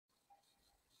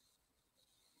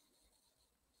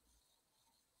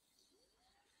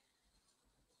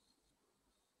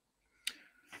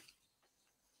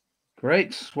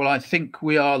Great. Well, I think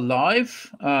we are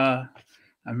live and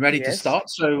ready to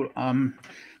start. So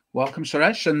welcome,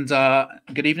 Suresh, and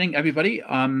good evening, everybody.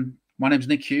 My name is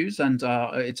Nick Hughes, and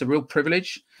it's a real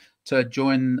privilege to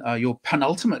join your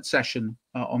penultimate session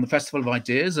on the Festival of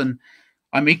Ideas. And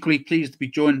I'm equally pleased to be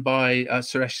joined by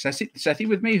Suresh Sethi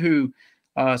with me, who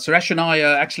Suresh and I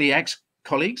are actually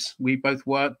ex-colleagues. We both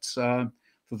worked for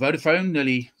Vodafone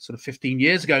nearly sort of 15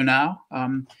 years ago now.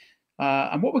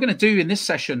 And what we're going to do in this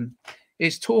session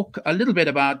is talk a little bit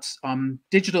about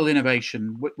digital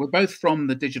innovation. We're both from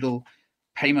the digital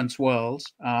payments world.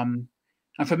 And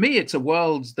for me, it's a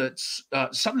world that's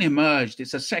suddenly emerged.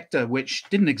 It's a sector which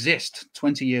didn't exist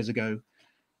 20 years ago.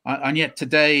 And yet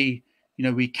today, you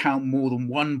know, we count more than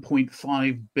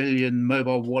 1.5 billion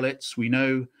mobile wallets. We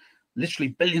know literally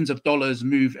billions of dollars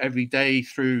move every day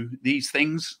through these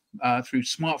things, through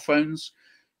smartphones.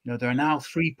 You know, there are now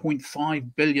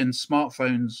 3.5 billion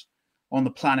smartphones on the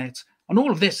planet. And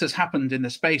all of this has happened in the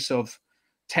space of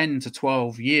 10 to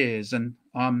 12 years. And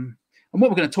what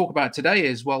we're going to talk about today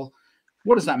is, well,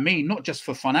 what does that mean? Not just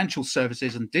for financial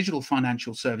services and digital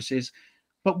financial services,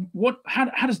 but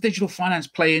how does digital finance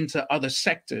play into other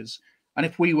sectors? And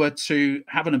if we were to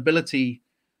have an ability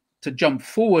to jump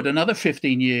forward another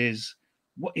 15 years,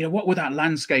 what would that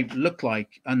landscape look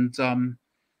like? And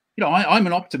you know, I'm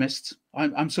an optimist.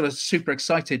 I'm sort of super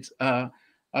excited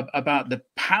about the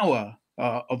power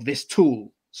of this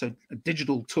tool. So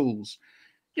digital tools,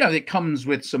 you know, it comes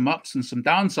with some ups and some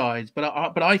downsides,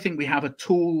 but I think we have a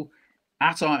tool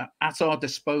at our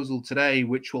disposal today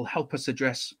which will help us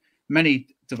address many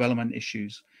development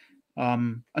issues.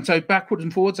 And so backwards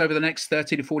and forwards over the next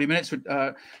 30 to 40 minutes,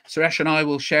 Suresh and I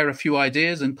will share a few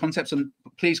ideas and concepts. And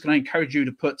please, can I encourage you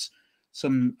to put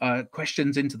some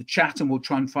questions into the chat, and we'll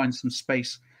try and find some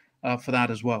space for that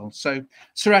as well. So,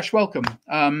 Suresh, welcome.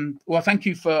 Well, thank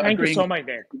you for agreeing. Thank you so much,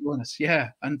 Dave. Yeah,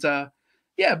 and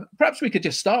yeah, perhaps we could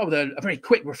just start with a very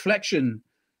quick reflection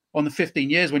on the 15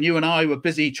 years when you and I were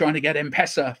busy trying to get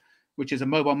M-Pesa, which is a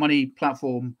mobile money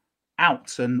platform,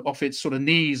 out and off its sort of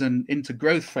knees and into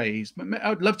growth phase. I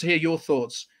would love to hear your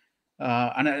thoughts,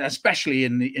 and especially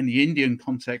in the Indian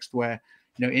context, where,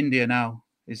 you know, India now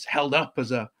is held up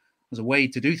as a way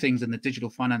to do things in the digital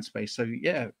finance space. So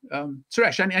yeah,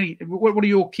 Suresh, what are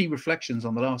your key reflections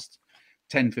on the last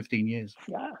 10, 15 years?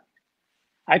 Yeah,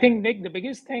 I think, Nick, the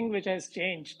biggest thing which has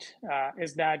changed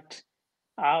is that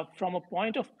from a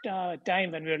point of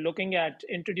time when we were looking at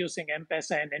introducing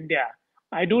M-Pesa in India,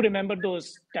 I do remember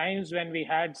those times when we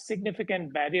had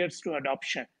significant barriers to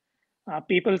adoption.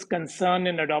 People's concern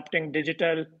in adopting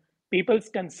digital, people's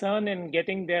concern in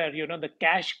getting their, the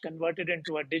cash converted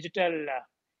into a digital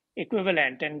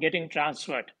equivalent and getting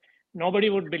transferred. Nobody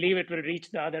would believe it will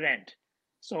reach the other end.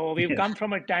 So we've come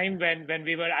from a time when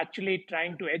we were actually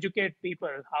trying to educate people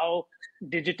how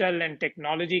digital and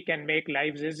technology can make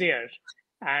lives easier.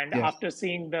 And after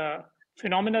seeing the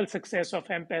phenomenal success of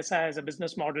M-Pesa as a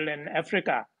business model in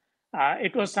Africa,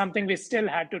 it was something we still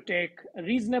had to take a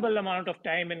reasonable amount of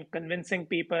time in convincing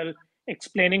people,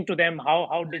 explaining to them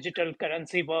how digital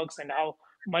currency works and how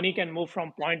money can move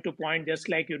from point to point, just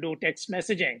like you do text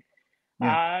messaging,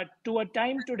 to a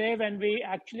time today when we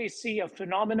actually see a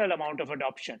phenomenal amount of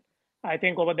adoption. I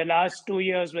think over the last 2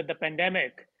 years with the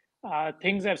pandemic,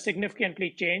 things have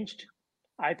significantly changed.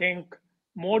 I think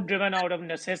more driven out of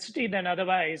necessity than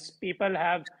otherwise, people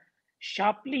have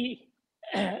sharply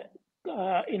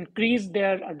increased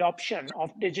their adoption of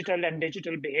digital and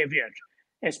digital behavior,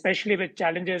 especially with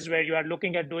challenges where you are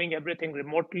looking at doing everything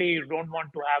remotely, you don't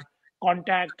want to have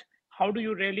contact. How do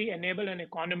you really enable an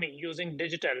economy using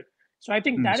digital? So I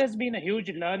think that has been a huge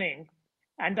learning.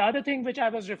 And the other thing which I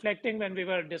was reflecting when we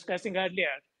were discussing earlier,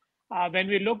 when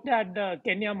we looked at the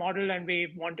Kenya model and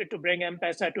we wanted to bring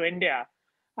M-Pesa to India,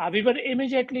 we were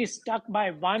immediately struck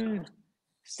by one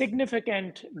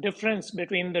significant difference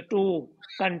between the two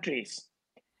countries.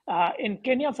 In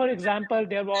Kenya, for example,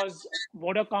 there was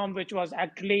Vodacom, which was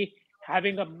actually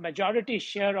having a majority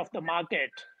share of the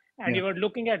market. And you were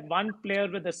looking at one player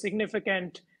with a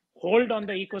significant hold on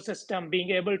the ecosystem, being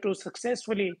able to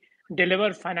successfully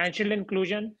deliver financial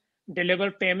inclusion, deliver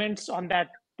payments on that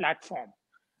platform.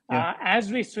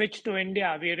 As we switched to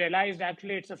India, we realized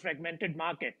actually it's a fragmented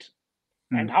market.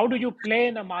 And how do you play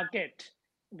in a market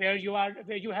where you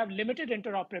have limited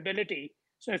interoperability?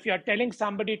 So if you're telling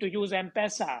somebody to use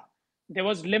M-Pesa, there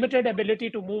was limited ability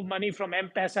to move money from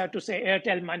M-Pesa to, say,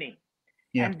 Airtel Money.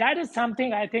 And that is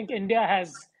something I think India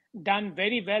has done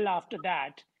very well after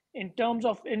that in terms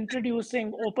of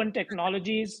introducing open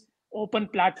technologies, open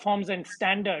platforms and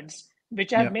standards,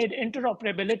 which have made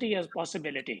interoperability a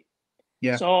possibility.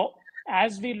 So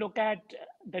as we look at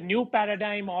the new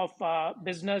paradigm of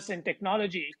business and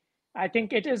technology, I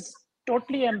think it is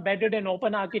totally embedded in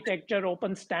open architecture,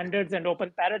 open standards, and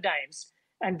open paradigms.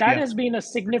 And that has been a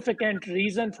significant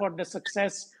reason for the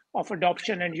success of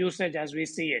adoption and usage as we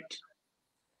see it.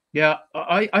 Yeah,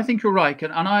 I think you're right.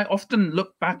 And I often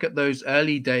look back at those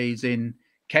early days in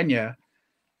Kenya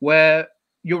where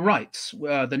you're right.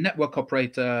 The network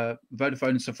operator, Vodafone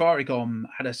and Safaricom,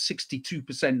 had a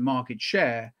 62% market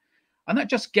share. And that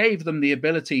just gave them the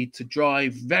ability to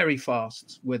drive very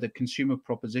fast with a consumer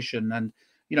proposition. And,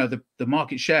 you know, the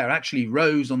market share actually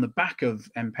rose on the back of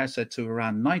M-Pesa to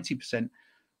around 90%.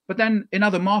 But then in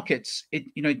other markets, it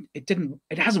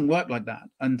hasn't worked like that.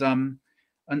 And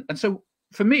so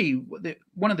for me,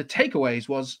 one of the takeaways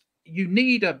was you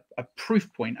need a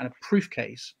proof point and a proof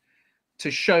case to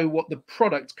show what the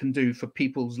product can do for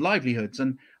people's livelihoods.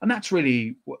 And that's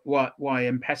really why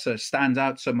M-Pesa stands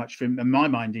out so much in my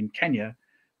mind in Kenya,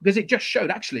 because it just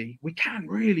showed actually we can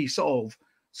really solve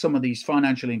some of these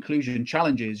financial inclusion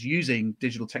challenges using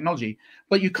digital technology.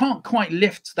 But you can't quite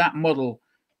lift that model,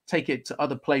 take it to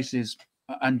other places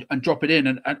and drop it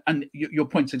in. And your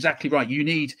point's exactly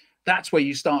right. That's where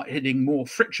you start hitting more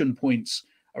friction points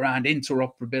around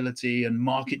interoperability and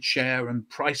market share and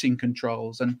pricing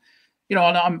controls. And you know,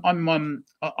 and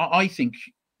I think,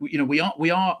 you know,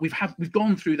 we've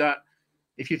gone through that.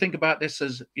 If you think about this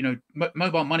as, you know,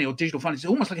 mobile money or digital finance, it's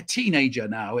almost like a teenager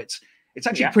now. It's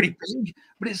actually pretty big,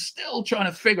 but it's still trying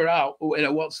to figure out, you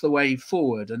know, what's the way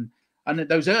forward. And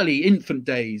those early infant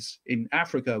days in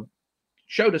Africa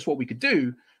showed us what we could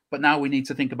do, but now we need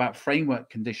to think about framework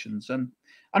conditions. And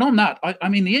on that, I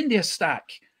mean, the India stack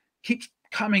keeps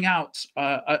coming out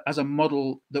as a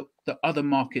model that other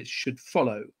markets should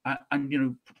follow. And you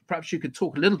know, perhaps you could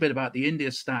talk a little bit about the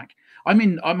India stack. I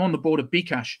mean, I'm on the board of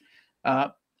bKash,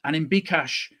 and in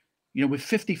bKash, you know, with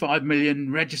 55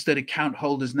 million registered account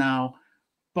holders now,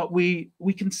 but we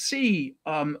can see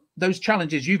those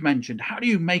challenges you've mentioned. How do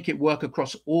you make it work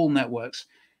across all networks?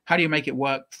 How do you make it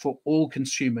work for all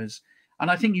consumers?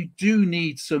 And I think you do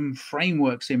need some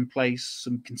frameworks in place,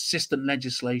 some consistent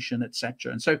legislation,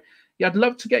 etc. And so, yeah, I'd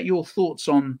love to get your thoughts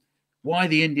on why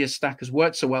the India stack has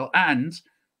worked so well, and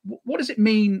what does it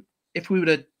mean if we were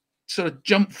to sort of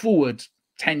jump forward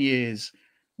 10 years?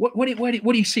 What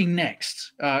do you see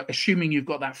next, assuming you've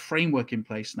got that framework in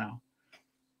place now?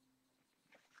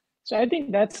 So I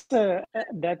think that's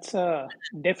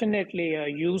definitely a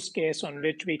use case on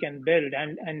which we can build,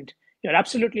 and you're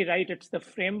absolutely right. It's the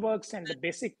frameworks and the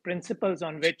basic principles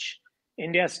on which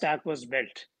India stack was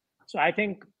built. So I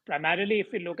think primarily,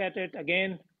 if we look at it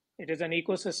again, it is an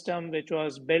ecosystem which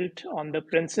was built on the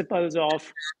principles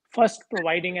of first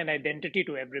providing an identity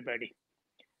to everybody.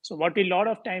 So what we a lot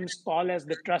of times call as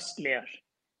the trust layer.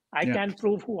 I can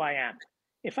prove who I am.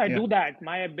 If I do that,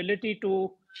 my ability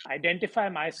to identify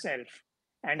myself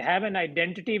and have an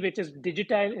identity which is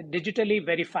digitally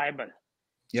verifiable.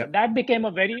 So that became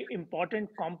a very important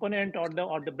component or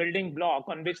the building block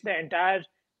on which the entire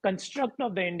construct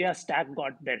of the India stack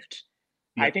got built.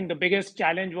 I think the biggest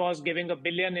challenge was giving 1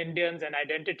 billion Indians an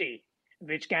identity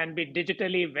which can be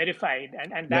digitally verified,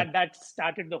 and that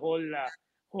started the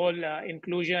whole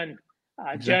inclusion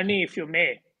journey, if you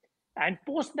may. And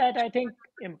post that, I think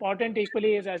important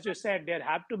equally is, as you said, there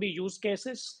have to be use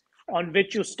cases on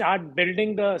which you start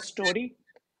building the story.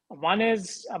 One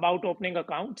is about opening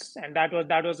accounts, and that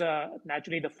was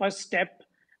naturally the first step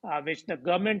which the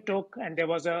government took, and there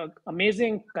was an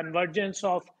amazing convergence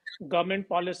of government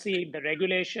policy, the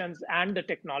regulations, and the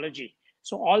technology.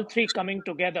 So all three coming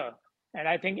together, and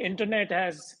I think internet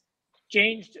has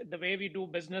changed the way we do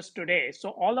business today. So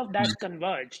all of that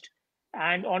converged.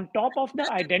 And on top of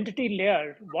the identity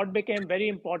layer, what became very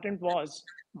important was,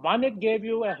 one, it gave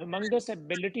you a humongous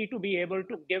ability to be able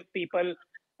to give people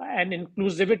an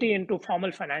inclusivity into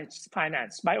formal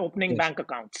finance by opening bank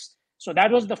accounts. So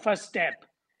that was the first step.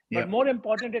 But more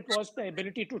important, it was the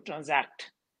ability to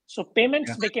transact. So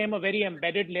payments became a very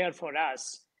embedded layer for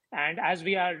us. And as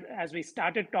we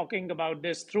started talking about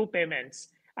this through payments,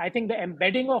 I think the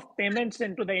embedding of payments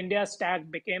into the India stack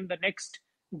became the next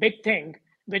big thing,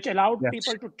 which allowed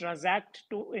people to transact,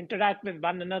 to interact with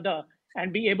one another,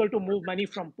 and be able to move money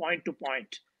from point to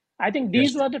point. I think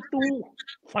these were the two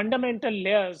fundamental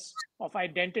layers of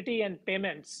identity and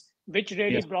payments, which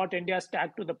really brought India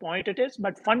stack to the point it is.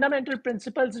 But fundamental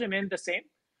principles remain the same.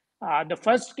 The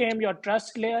first came your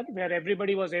trust layer, where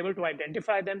everybody was able to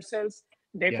identify themselves.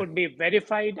 They could be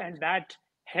verified, and that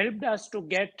helped us to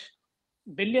get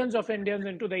billions of Indians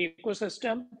into the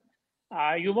ecosystem.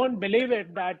 You won't believe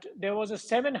it, that there was a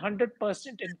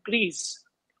 700% increase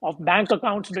of bank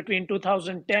accounts between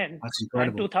 2010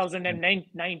 and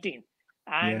 2019.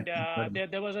 And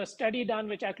there was a study done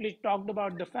which actually talked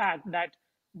about the fact that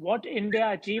what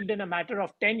India achieved in a matter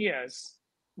of 10 years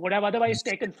would have otherwise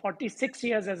taken 46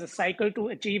 years as a cycle to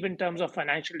achieve in terms of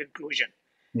financial inclusion.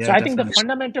 So Yeah, I think the definitely.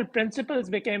 fundamental principles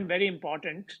became very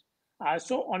important.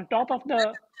 So on top of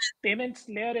the payments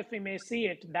layer, if we may see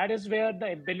it, that is where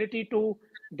the ability to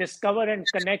discover and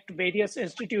connect various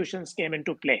institutions came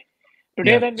into play.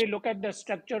 Today, Yeah, when we look at the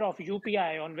structure of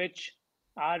UPI on which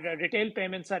our retail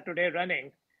payments are today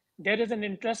running, there is an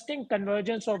interesting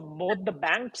convergence of both the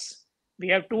banks. We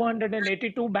have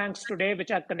 282 banks today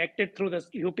which are connected through the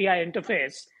UPI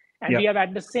interface. And yeah, we have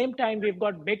at the same time, we've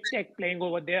got big tech playing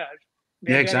over there,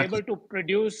 yeah, where we are exactly. able to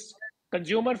produce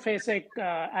consumer facing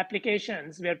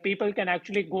applications where people can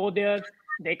actually go there,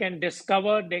 they can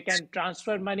discover, they can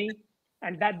transfer money.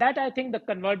 And that I think the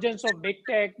convergence of big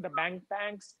tech, the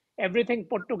banks, everything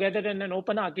put together in an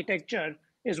open architecture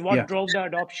is what Yeah, drove the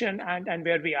adoption and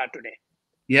where we are today.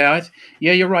 yeah,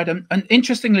 yeah. You're right. And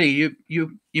interestingly,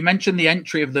 you mentioned the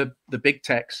entry of the big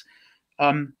techs.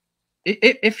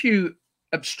 If you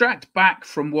abstract back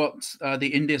from what the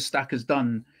India stack has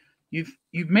done, you've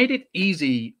made it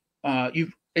easy.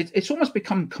 It's almost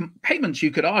become payments.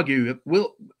 You could argue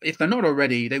will, if they're not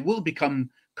already, they will become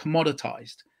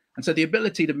commoditized. And so the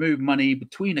ability to move money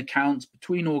between accounts,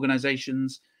 between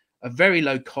organizations, a very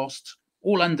low cost,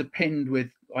 all underpinned with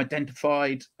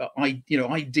identified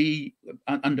ID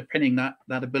underpinning that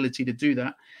ability to do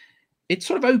that. It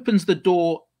sort of opens the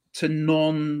door to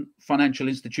non-financial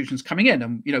institutions coming in.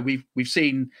 And we've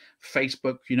seen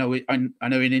Facebook. I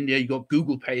know in India you've got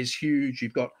Google Pay is huge.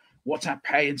 You've got WhatsApp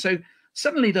Pay, and so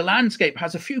suddenly the landscape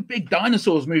has a few big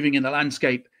dinosaurs moving in the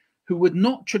landscape who would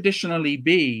not traditionally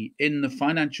be in the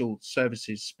financial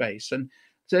services space. And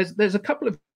there's a couple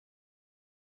of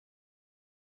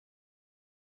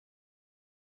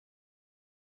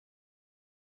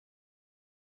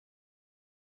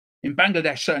in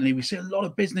Bangladesh, certainly, we see a lot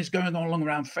of business going on along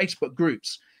around Facebook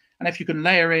groups. And if you can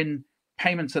layer in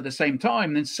payments at the same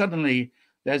time, then suddenly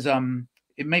there's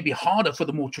it may be harder for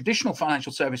the more traditional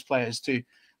financial service players to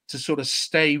sort of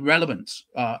stay relevant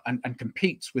and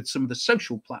compete with some of the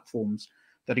social platforms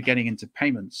that are getting into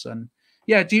payments. And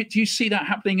yeah, do you see that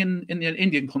happening in the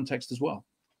Indian context as well?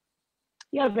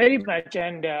 Yeah, very much.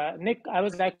 And Nick, I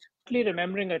was actually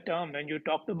remembering a term when you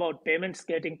talked about payments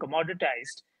getting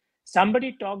commoditized.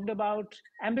 Somebody talked about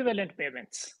ambivalent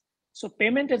payments. So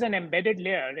payment is an embedded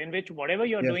layer in which whatever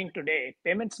you're Yes. doing today,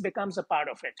 payments becomes a part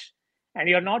of it. And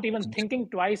you're not even thinking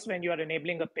twice when you are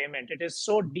enabling a payment. It is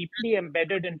so deeply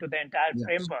embedded into the entire Yes.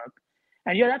 framework.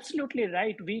 And you're absolutely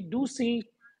right. We do see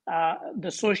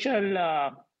the social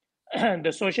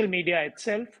the social media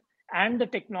itself and the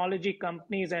technology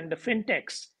companies and the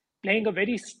fintechs playing a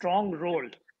very strong role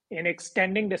in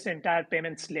extending this entire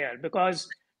payments layer, because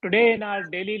today in our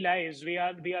daily lives we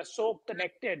are so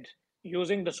connected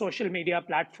using the social media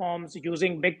platforms,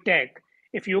 using big tech.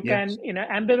 If you can Yes. in an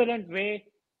ambivalent way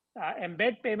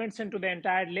embed payments into the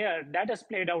entire layer, that has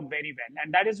played out very well,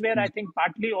 and that is where I think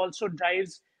partly also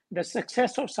drives the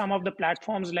success of some of the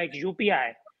platforms like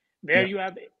UPI, where Yeah. you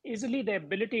have easily the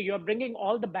ability, you're bringing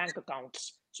all the bank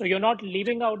accounts. So you're not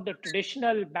leaving out the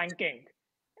traditional banking.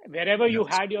 Wherever you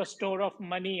Yes. had your store of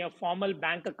money, a formal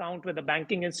bank account with a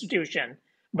banking institution,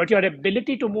 but your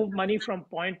ability to move money from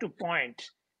point to point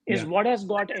is Yeah. what has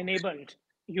got enabled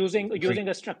Agree. using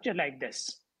a structure like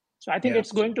this. So I think Yeah.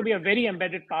 it's going to be a very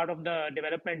embedded part of the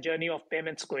development journey of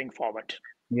payments going forward.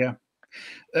 Yeah.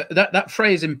 That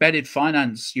phrase embedded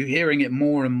finance, you're hearing it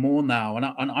more and more now,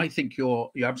 and I think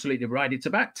you're absolutely right. It's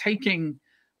about taking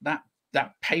that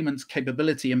payments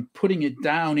capability and putting it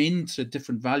down into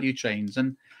different value chains.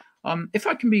 And if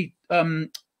I can be,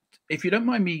 if you don't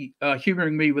mind me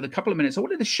humoring me with a couple of minutes, I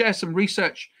wanted to share some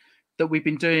research that we've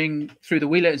been doing through the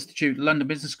Wheeler Institute, London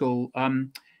Business School,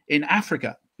 in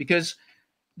Africa, because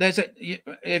there's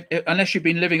unless you've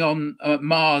been living on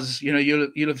Mars,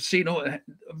 you'll have seen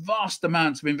vast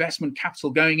amounts of investment capital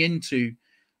going into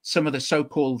some of the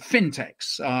so-called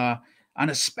fintechs,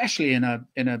 and especially in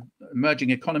a emerging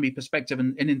economy perspective,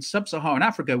 and in sub-Saharan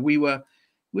Africa, we're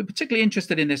particularly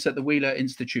interested in this at the Wheeler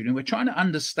Institute, and we're trying to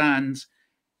understand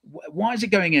why is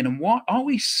it going in, and what are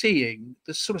we seeing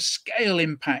the sort of scale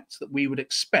impact that we would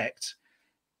expect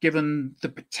given the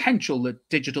potential that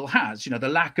digital has. The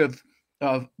lack of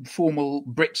formal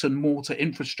bricks and mortar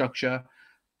infrastructure,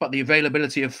 but the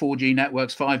availability of 4G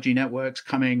networks, 5G networks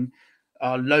coming,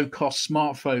 low-cost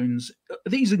smartphones.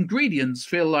 These ingredients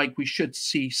feel like we should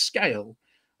see scale.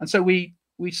 And so we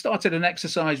started an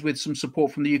exercise with some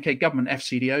support from the UK government,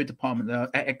 FCDO department,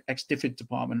 the ex-DFID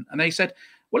department, and they said,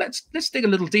 well, let's dig a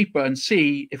little deeper and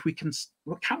see if we can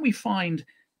find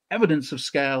evidence of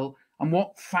scale and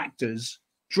what factors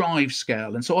drive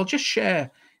scale. And so I'll just share,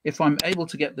 if I'm able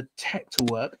to get the tech to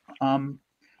work, I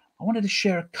wanted to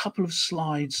share a couple of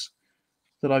slides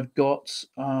that I've got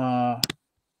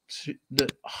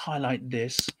that highlight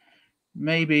this.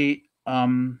 Maybe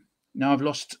now I've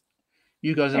lost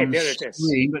you guys on the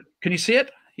screen, but can you see it?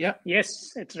 Yeah.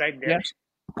 Yes, it's right there. Yes.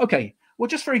 Okay. Well,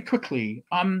 just very quickly.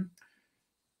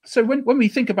 So when we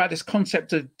think about this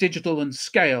concept of digital and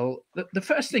scale, the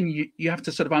first thing you have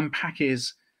to sort of unpack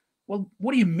is, well,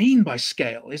 what do you mean by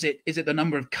scale? Is it the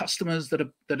number of customers that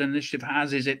an initiative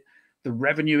has? Is it the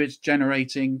revenue it's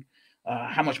generating?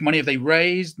 How much money have they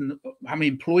raised? And how many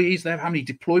employees they have? How many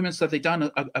deployments have they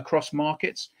done across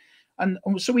markets? And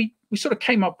so we sort of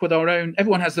came up with our own.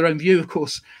 Everyone has their own view, of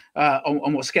course,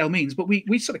 on what scale means. But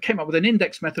we sort of came up with an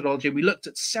index methodology. And we looked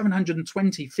at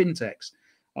 720 fintechs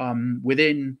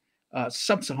within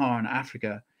sub-Saharan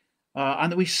Africa.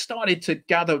 And we started to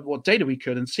gather what data we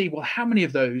could and see, well, how many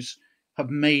of those have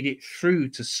made it through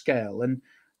to scale? And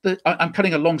I'm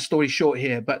cutting a long story short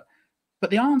here, but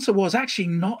the answer was actually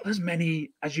not as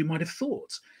many as you might have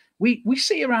thought. We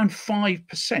see around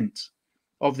 5%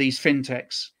 of these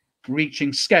fintechs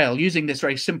reaching scale using this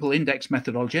very simple index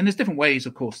methodology. And there's different ways,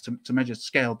 of course, to measure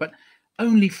scale, but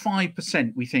only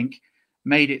 5%, we think,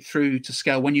 made it through to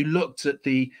scale when you looked at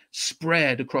the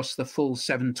spread across the full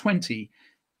 720.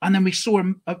 And then we saw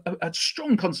a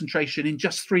strong concentration in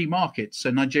just 3 markets, so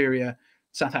Nigeria,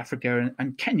 South Africa,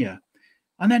 and Kenya.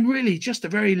 And then really just a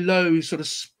very low sort of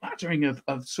splattering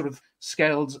of sort of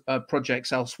scaled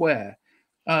projects elsewhere.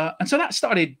 And so that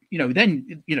started,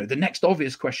 then, the next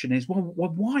obvious question is, well,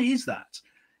 why is that?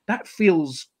 That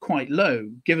feels quite low,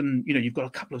 given, you've got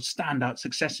a couple of standout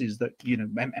successes that,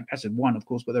 M-Pesa one, of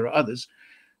course, but there are others.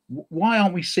 Why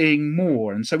aren't we seeing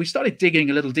more? And so we started digging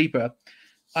a little deeper.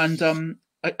 And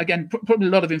again, probably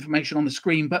a lot of information on the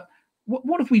screen, but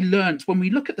what have we learned when we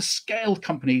look at the scaled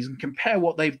companies and compare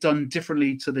what they've done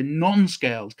differently to the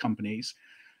non-scaled companies?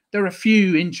 There are a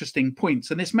few interesting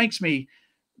points, and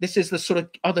this is the sort of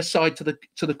other side to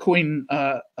the coin,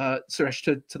 Suresh,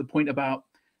 to the point about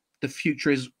the future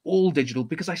is all digital,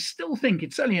 because I still think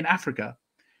it's only in Africa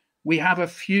we have a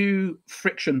few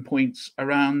friction points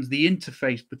around the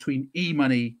interface between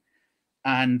e-money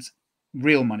and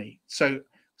real money. So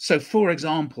for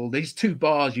example, these 2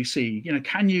 bars you see,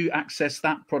 can you access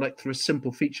that product through a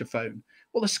simple feature phone?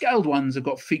 Well, the scaled ones have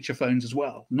got feature phones as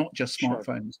well, not just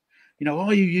smartphones. Sure.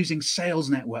 Are you using sales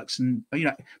networks and,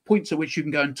 points at which you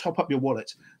can go and top up your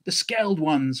wallet? The scaled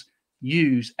ones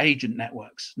use agent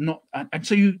networks, and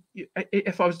so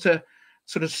if I was to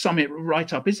sort of sum it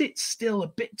right up, is it still a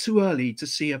bit too early to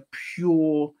see a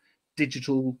pure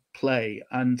digital play?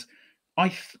 And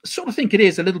I sort of think it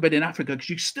is a little bit in Africa, because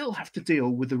you still have to deal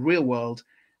with the real world,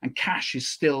 and cash is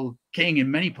still king in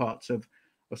many parts of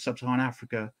sub-Saharan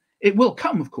Africa. It will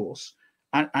come, of course,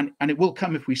 and it will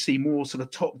come if we see more sort of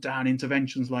top-down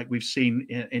interventions like we've seen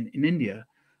in India.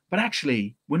 But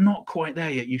actually, we're not quite there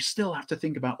yet. You still have to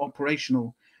think about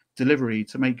operational delivery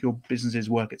to make your businesses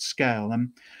work at scale. And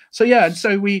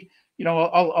so we,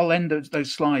 I'll end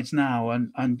those slides now.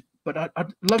 But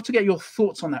I'd love to get your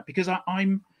thoughts on that, because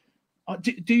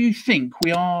do you think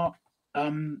we are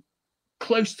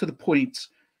close to the point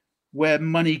where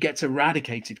money gets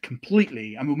eradicated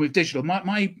completely and we'll move digital?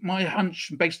 My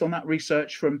hunch, based on that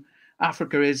research from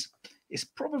Africa, is it's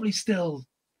probably still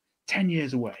 10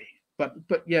 years away. But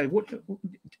yeah, do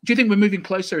you think we're moving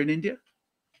closer in India?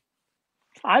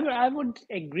 I would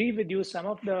agree with you. Some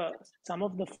of the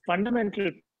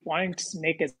fundamental points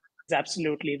make is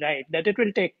absolutely right, that it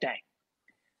will take time.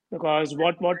 Because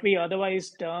what we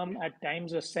otherwise term at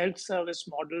times a self-service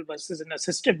model versus an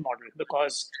assisted model,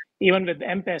 because even with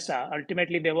M-Pesa,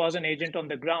 ultimately there was an agent on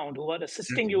the ground who was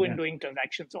assisting you in doing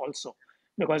transactions also,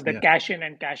 because the cash in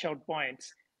and cash out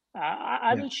points.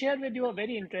 I will share with you a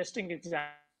very interesting example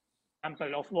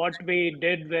of what we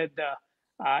did with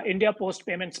India Post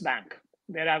Payments Bank,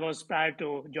 where I was prior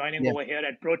to joining over here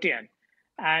at Protean.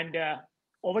 And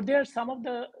over there, some of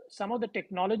the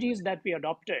technologies that we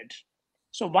adopted.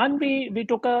 So one, we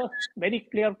took a very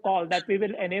clear call that we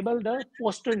will enable the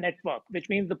postal network, which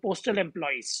means the postal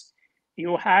employees.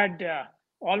 You had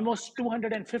almost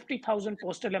 250,000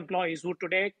 postal employees who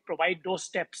today provide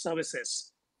doorstep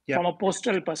services from a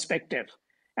postal perspective.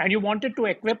 And you wanted to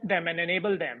equip them and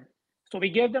enable them. So we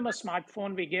gave them a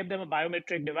smartphone, we gave them a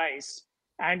biometric device,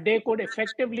 and they could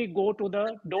effectively go to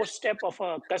the doorstep of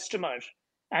a customer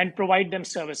and provide them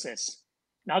services.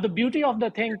 Now, the beauty of the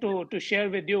thing to share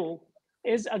with you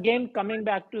is, again, coming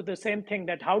back to the same thing,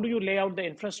 that how do you lay out the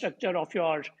infrastructure of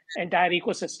your entire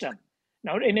ecosystem?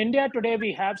 Now, in India today,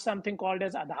 we have something called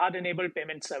as Aadhaar-enabled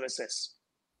payment services.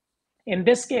 In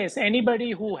this case,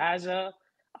 anybody who has a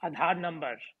Aadhaar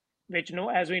number, which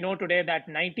as we know today that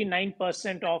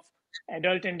 99% of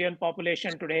adult Indian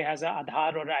population today has an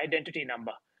Aadhaar or an identity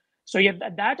number. So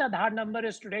that Aadhaar number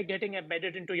is today getting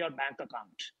embedded into your bank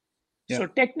account. Yeah. So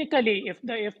technically, if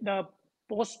the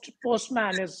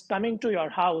postman is coming to your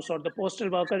house or the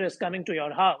postal worker is coming to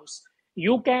your house,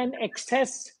 you can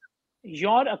access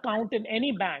your account in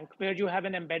any bank where you have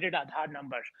an embedded Aadhaar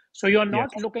number. So you're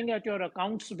not looking at your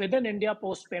accounts within India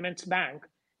Post Payments Bank.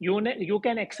 You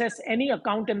can access any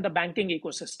account in the banking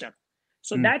ecosystem.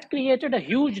 So that created a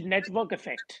huge network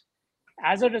effect.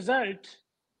 As a result,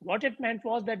 what it meant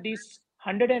was that these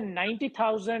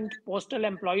 190,000 postal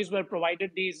employees were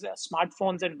provided these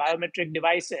smartphones and biometric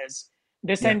devices.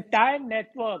 This entire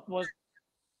network was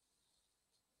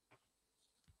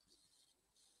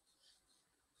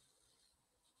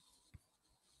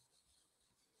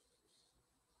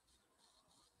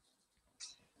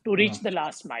to reach the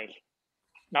last mile.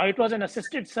 Now, it was an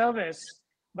assisted service,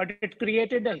 but it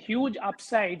created a huge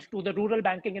upside to the rural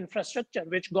banking infrastructure,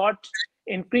 which got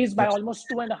increased by almost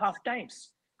 2.5 times.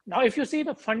 Now, if you see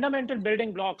the fundamental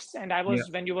building blocks, and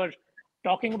when you were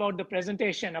talking about the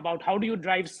presentation about how do you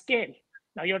drive scale,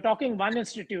 now you're talking one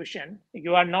institution,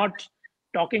 you are not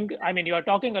talking, you are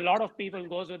talking a lot of people,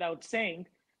 goes without saying,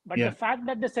 but the fact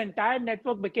that this entire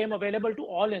network became available to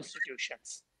all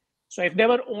institutions. So if they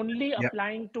were only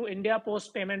applying to India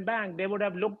Post Payment Bank, they would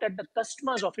have looked at the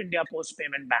customers of India Post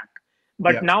Payment Bank.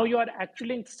 But now you are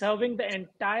actually serving the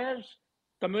entire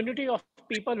community of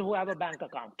people who have a bank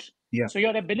account. So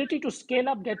your ability to scale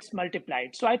up gets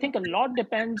multiplied. So I think a lot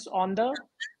depends on the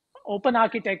open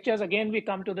architectures. Again, we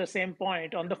come to the same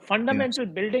point on the fundamental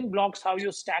building blocks, how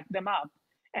you stack them up.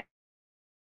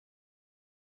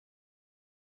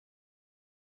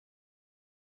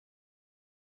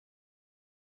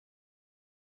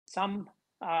 Some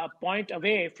point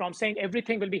away from saying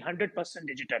everything will be 100%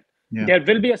 digital. There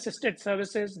will be assisted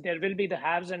services, there will be the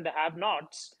haves and the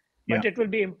have-nots, but it will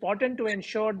be important to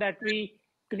ensure that we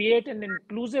create an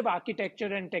inclusive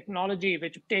architecture and technology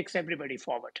which takes everybody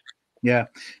forward. Yeah.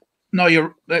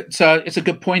 No, it's a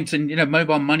good point. And,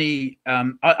 mobile money,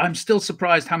 I'm still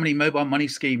surprised how many mobile money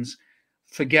schemes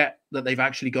forget that they've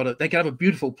actually they can have a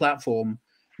beautiful platform.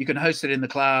 You can host it in the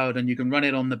cloud and you can run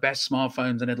it on the best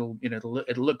smartphones and it'll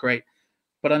look great.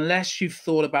 But unless you've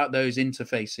thought about those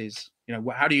interfaces,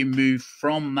 how do you move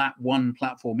from that one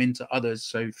platform into others?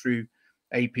 So through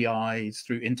APIs,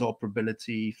 through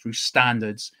interoperability, through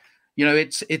standards,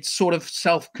 it's sort of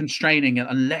self-constraining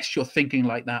unless you're thinking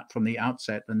like that from the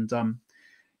outset. And,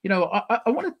 I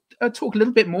want to talk a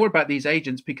little bit more about these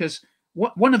agents, because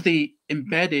one of the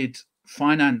embedded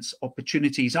finance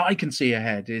opportunities I can see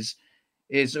ahead is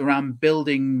around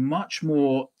building much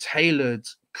more tailored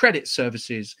credit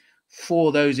services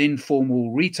for those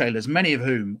informal retailers, many of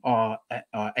whom are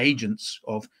agents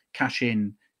of cash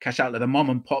in, cash out, like the mom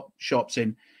and pop shops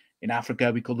in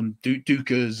Africa. We call them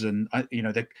dukas, and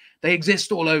they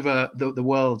exist all over the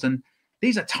world. And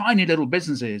these are tiny little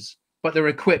businesses, but they're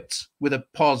equipped with a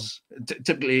POS,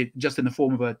 typically just in the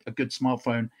form of a good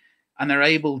smartphone, and they're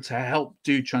able to help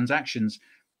do transactions.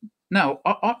 Now,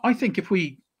 I think if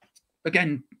we,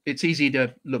 again, it's easy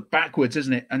to look backwards,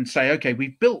 isn't it, and say, okay,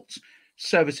 we've built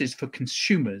services for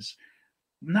consumers.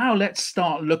 Now let's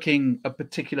start looking at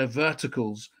particular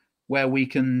verticals where we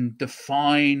can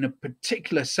define a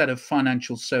particular set of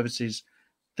financial services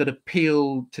that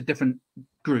appeal to different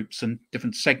groups and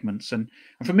different segments. And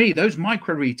for me, those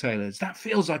micro retailers, that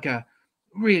feels like a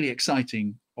really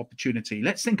exciting opportunity.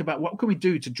 Let's think about what can we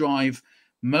do to drive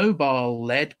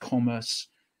mobile-led commerce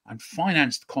and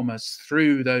financed commerce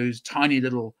through those tiny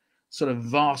little sort of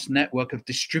vast network of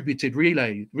distributed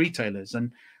retailers.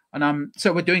 And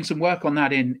so we're doing some work on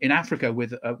that in Africa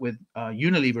with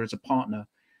Unilever as a partner.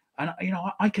 And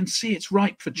I can see it's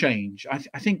ripe for change.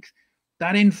 I think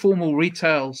that informal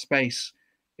retail space,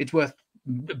 it's worth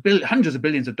hundreds of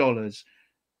billions of dollars,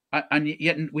 and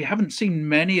yet we haven't seen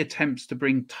many attempts to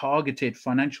bring targeted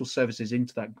financial services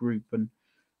into that group. And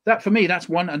that, for me, that's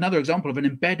another example of an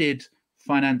embedded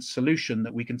finance solution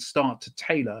that we can start to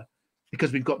tailor,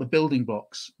 because we've got the building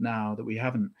blocks now that we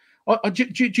haven't. Do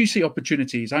you see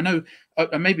opportunities? I know,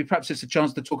 maybe perhaps it's a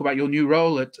chance to talk about your new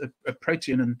role at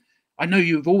Protean, and I know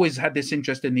you've always had this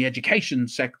interest in the education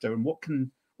sector, and what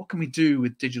can we do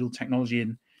with digital technology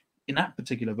in that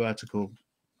particular vertical?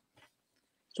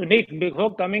 So Nick,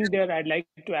 before coming there, I'd like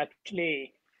to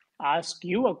actually ask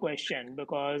you a question,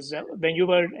 because when you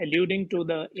were alluding to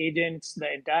the agents,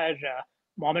 the entire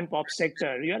mom and pop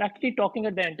sector, you're actually talking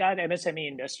at the entire MSME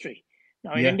industry.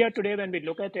 Now, in India today, when we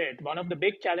look at it, one of the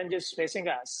big challenges facing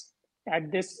us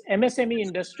at this MSME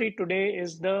industry today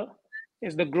is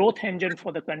the growth engine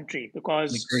for the country,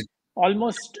 because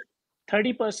almost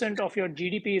 30% of your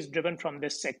GDP is driven from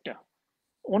this sector.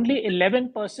 Only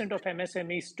 11% of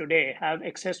MSMEs today have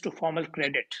access to formal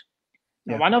credit.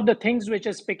 Now, one of the things which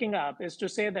is picking up is to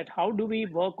say that how do we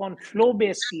work on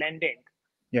flow-based lending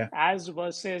as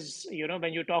versus,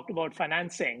 when you talked about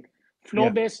financing,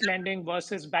 flow-based lending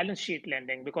versus balance sheet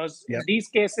lending, because in these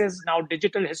cases now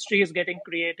digital history is getting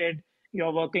created.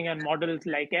 You're working on models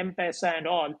like M-Pesa and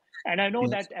all. And I know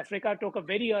that Africa took a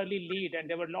very early lead and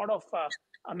there were a lot of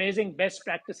amazing best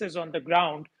practices on the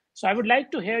ground. So I would like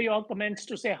to hear your comments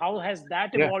to say how has that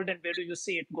evolved and where do you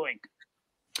see it going?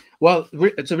 Well,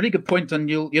 it's a really good point, and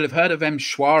you'll have heard of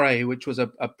M-Shwari, which was a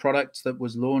product that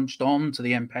was launched onto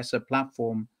the M-Pesa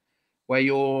platform, where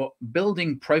you're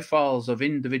building profiles of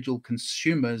individual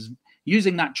consumers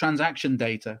using that transaction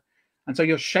data, and so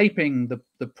you're shaping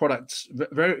the products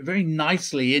very very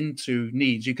nicely into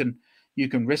needs. You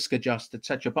can risk adjust,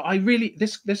 etc. But I really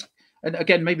this and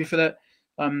again maybe for the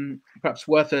perhaps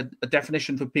worth a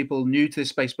definition for people new to this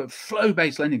space, but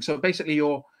flow-based lending. So basically,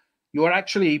 you're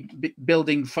actually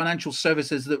building financial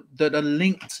services that are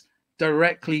linked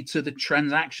directly to the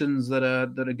transactions that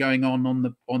are going on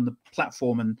the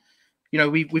platform. And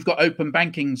we've got open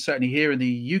banking certainly here in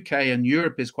the UK, and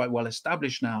Europe is quite well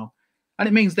established now. And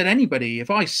it means that anybody, if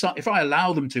I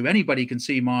allow them to, anybody can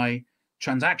see my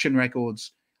transaction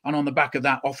records, and on the back of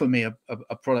that offer me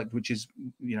a product which is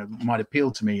might appeal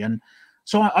to me. And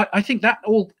so I think that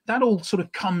all sort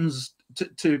of comes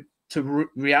to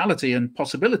reality and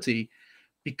possibility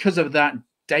because of that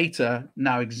data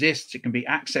now exists. It can be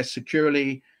accessed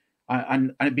securely,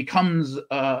 and it becomes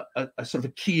a sort of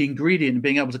a key ingredient in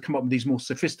being able to come up with these more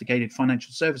sophisticated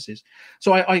financial services.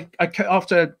 So I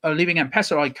after leaving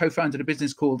M-Pesa, I co-founded a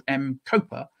business called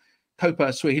M-Kopa,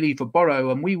 Kopa Swahili for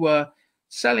borrow, and we were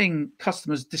selling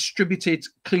customers distributed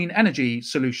clean energy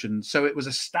solutions. So it was a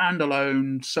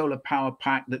standalone solar power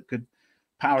pack that could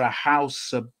power a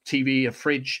house, a TV, a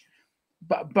fridge,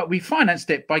 but we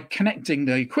financed it by connecting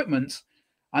the equipment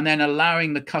and then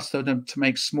allowing the customer to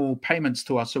make small payments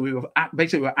to us. So we were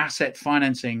basically asset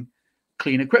financing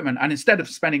clean equipment, and instead of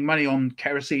spending money on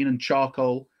kerosene and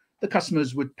charcoal, the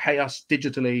customers would pay us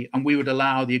digitally, and we would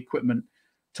allow the equipment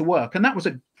to work. And that was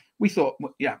we thought,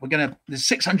 there's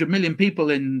 600 million people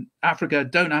in Africa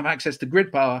don't have access to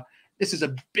grid power. This is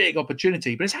a big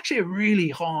opportunity, but it's actually a really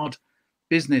hard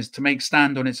business to make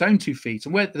stand on its own 2 feet.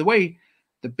 And the way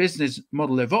the business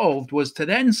model evolved was to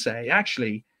then say,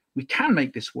 actually, we can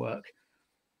make this work,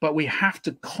 but we have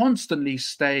to constantly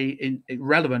stay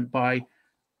relevant by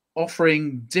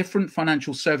offering different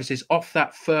financial services off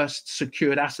that first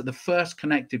secured asset, the first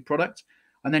connected product,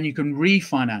 and then you can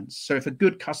refinance. So if a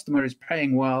good customer is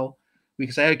paying well, we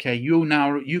can say, okay, you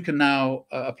can now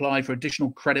apply for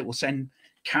additional credit. We'll send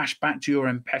cash back to your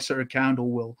M-Pesa account,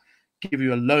 or we'll give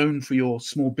you a loan for your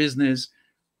small business,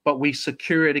 but we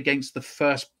secure it against the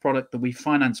first product that we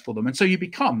finance for them. And so you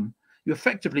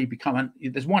effectively become,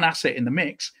 there's one asset in the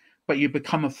mix, but you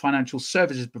become a financial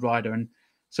services provider. And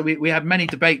so we had many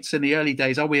debates in the early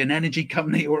days. Are we an energy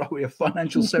company or are we a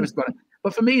financial service provider?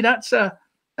 But for me, that's a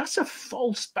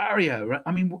false barrier. Right?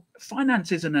 I mean,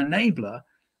 finance is an enabler,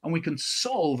 and we can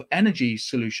solve energy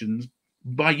solutions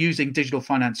by using digital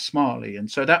finance smartly.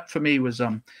 And so that for me was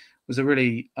a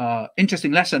really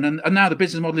interesting lesson. And now the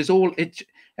business model is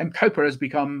M-Kopa has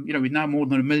become, with now more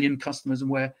than 1 million customers,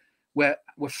 and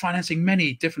we're financing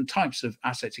many different types of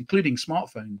assets, including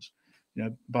smartphones.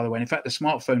 By the way, and in fact, the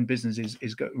smartphone business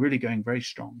is really going very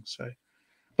strong. So,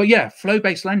 but yeah,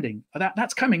 flow-based lending,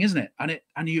 that's coming, isn't it?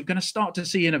 And you're going to start to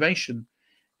see innovation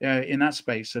in that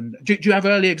space. And do you have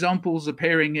early examples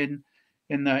appearing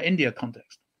in the India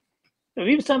context?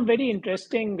 We have some very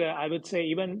interesting, I would say,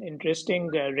 even interesting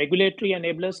regulatory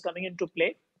enablers coming into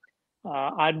play.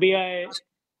 RBI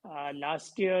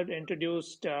last year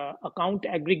introduced account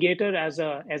aggregator as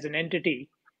an entity,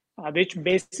 which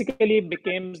basically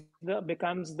becomes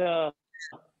the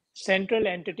central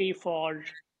entity for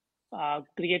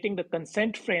creating the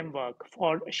consent framework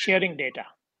for sharing data.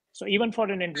 So even for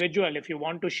an individual, if you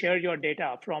want to share your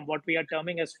data from what we are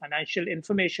terming as financial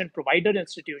information provider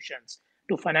institutions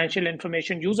to financial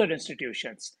information user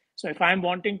institutions. So if I'm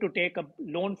wanting to take a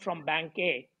loan from bank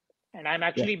A and I'm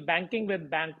actually banking with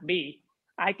bank B,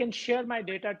 I can share my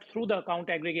data through the account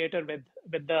aggregator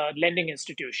with the lending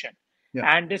institution.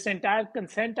 And this entire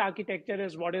consent architecture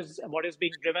is what is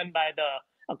being driven by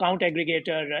the account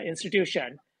aggregator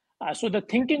institution. So the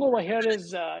thinking over here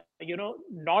is,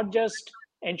 not just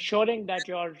ensuring that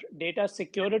your data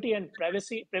security and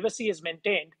privacy is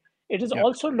maintained, it is Yeah.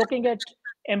 also looking at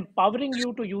empowering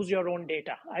you to use your own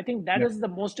data. I think that Yeah. is the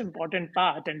most important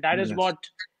part, and that is Yes. what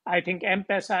I think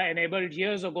M-Pesa enabled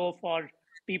years ago for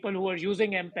people who are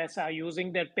using M-Pesa,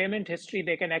 using their payment history,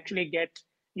 they can actually get,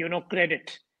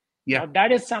 credit. Yeah. Now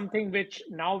that is something which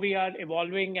now we are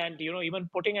evolving and, even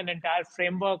putting an entire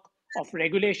framework of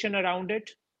regulation around it.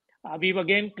 We've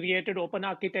again created open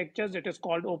architectures. It is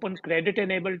called Open Credit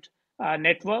Enabled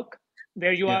Network,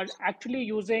 where you Yes. are actually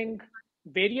using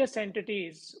various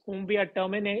entities whom we are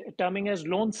terming as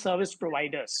loan service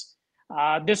providers.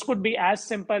 This could be as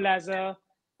simple as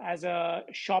a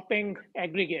shopping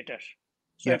aggregator.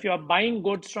 So Yeah. if you are buying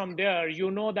goods from there,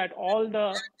 you know that all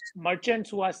the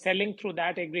merchants who are selling through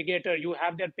that aggregator, you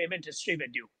have their payment history with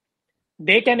you.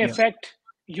 They can in Yeah. effect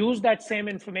use that same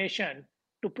information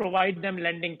to provide them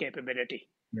lending capability.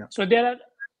 Yeah. So there are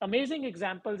amazing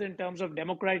examples in terms of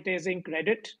democratizing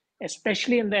credit,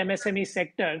 especially in the MSME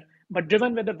sector, but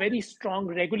driven with a very strong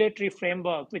regulatory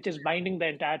framework, which is binding the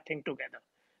entire thing together.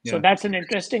 So Yeah. that's an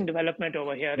interesting development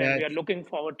over here, and Yeah. we are looking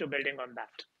forward to building on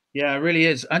that. Yeah, it really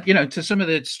is. And to some of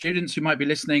the students who might be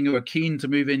listening who are keen to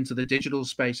move into the digital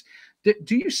space,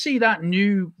 do you see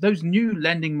those new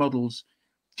lending models?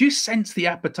 Do you sense the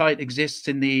appetite exists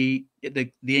in the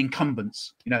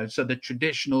incumbents? So the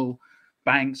traditional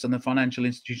banks and the financial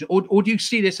institutions, or do you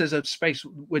see this as a space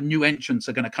where new entrants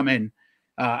are going to come in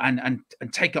and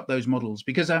take up those models?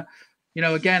 Because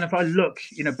again, if I look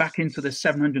back into the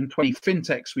 720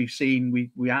 fintechs we've seen,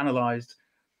 we analysed.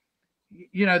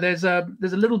 There's a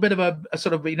little bit of a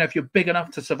sort of, if you're big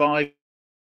enough to survive,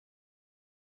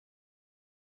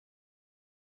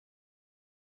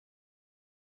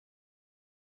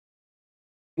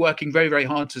 working very, very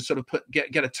hard to sort of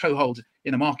get a toehold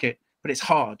in the market, but it's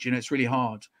hard. It's really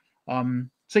hard.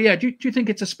 So yeah, do you think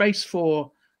it's a space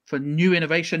for new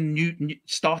innovation, new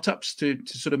startups to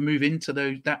sort of move into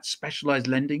that specialized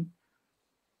lending?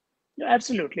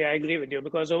 Absolutely, I agree with you,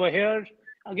 because over here,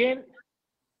 again,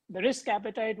 the risk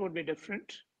appetite would be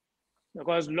different,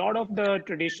 because a lot of the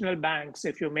traditional banks,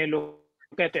 if you may look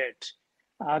at it,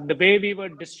 the way we were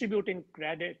distributing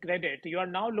credit, you are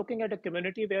now looking at a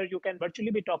community where you can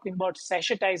virtually be talking about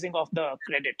sachetizing of the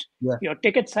credit. Yeah. Your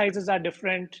ticket sizes are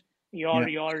different. Yeah.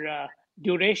 Your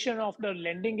duration of the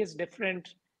lending is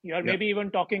different. You are Yeah. maybe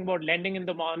even talking about lending in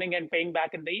the morning and paying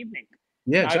back in the evening.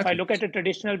 Yeah. Now, if I Exactly. look at a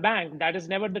traditional bank, that is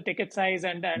never the ticket size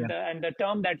Yeah. and the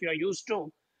term that you are used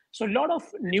to. So a lot of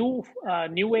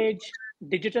new age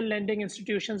digital lending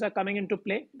institutions are coming into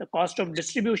play. The cost of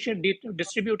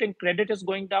distributing credit is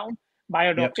going down by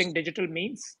Yep. adopting digital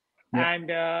means, Yep. and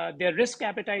their risk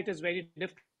appetite is very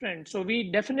different. So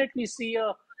we definitely see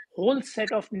a whole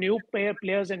set of new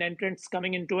players and entrants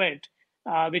coming into it,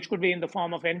 which could be in the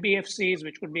form of NBFCs,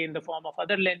 which could be in the form of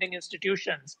other lending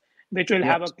institutions, which will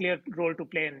Yep. have a clear role to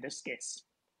play in this case.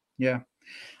 Yeah.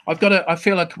 I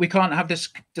feel like we can't have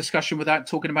this discussion without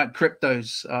talking about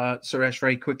cryptos, Suresh,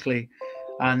 very quickly.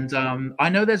 And I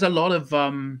know there's a lot of,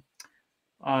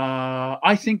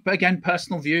 I think, again,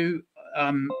 personal view,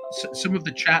 some of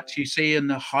the chats you see and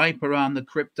the hype around the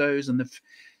cryptos and the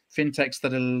fintechs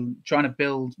that are trying to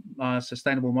build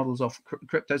sustainable models off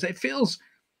cryptos,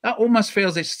 that almost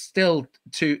feels it's still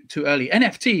too early.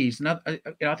 NFTs, and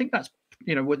I think that's,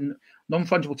 with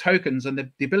non-fungible tokens and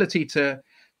the ability to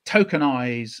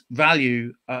tokenize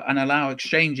value and allow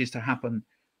exchanges to happen,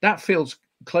 that feels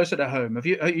closer to home.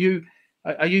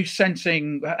 Are you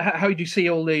sensing, how do you see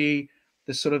all the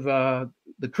sort of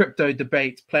the crypto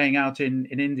debate playing out in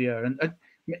India?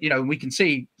 And we can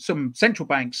see some central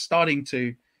banks starting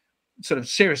to sort of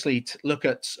seriously look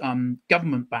at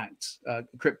government-backed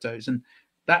cryptos, and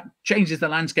that changes the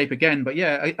landscape again. But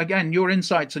yeah, again, your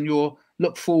insights and your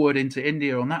look forward into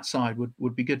India on that side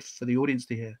would be good for the audience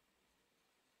to hear.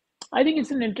 I think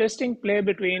it's an interesting play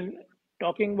between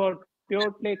talking about pure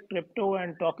play crypto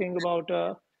and talking about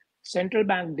a central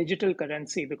bank digital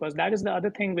currency, because that is the other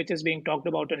thing which is being talked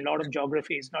about in a lot of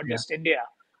geographies, not Yeah. just India,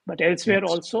 but elsewhere Yes.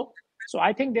 also. So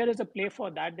I think there is a play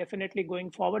for that definitely going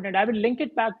forward. And I will link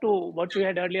it back to what you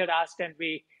had earlier asked, and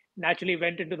we naturally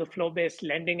went into the flow based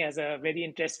lending as a very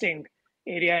interesting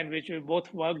area in which we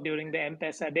both worked during the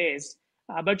M-Pesa days.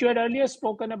 But you had earlier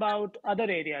spoken about other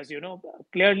areas,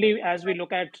 clearly as we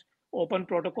look at open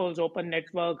protocols, open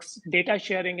networks, data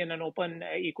sharing in an open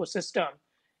ecosystem,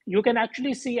 you can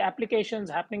actually see applications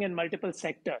happening in multiple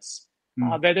sectors.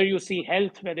 Mm. Whether you see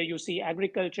health, whether you see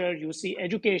agriculture, you see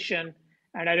education.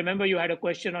 And I remember you had a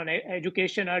question on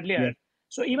education Yeah. earlier.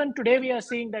 So even today, we are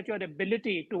seeing that your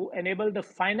ability to enable the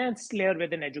finance layer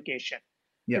within education.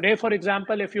 Yeah. Today, for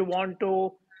example, if you want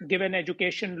to give an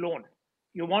education loan,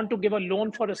 You want to give a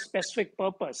loan for a specific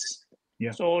purpose.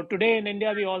 Yeah. So today in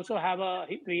India, we also have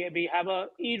we have a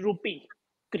e-rupee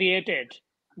created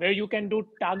where you can do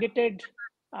targeted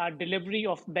delivery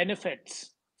of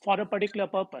benefits for a particular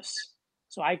purpose.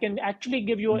 So I can actually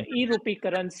give you an e-rupee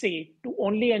currency to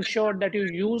only ensure that you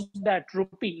use that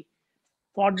rupee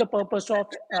for the purpose of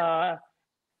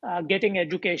getting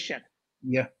education,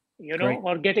 Yeah.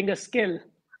 or getting a skill.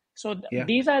 So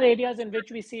these are areas in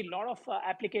which we see a lot of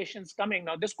applications coming.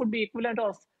 Now, this could be equivalent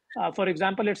of, for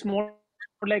example, it's more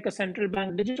like a central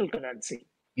bank digital currency.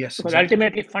 Yes, Because exactly.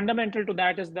 ultimately, fundamental to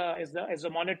that is the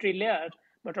monetary layer.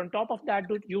 But on top of that,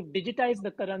 you digitize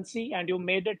the currency and you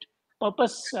made it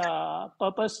purposed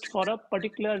for a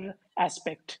particular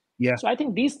aspect. Yeah. So I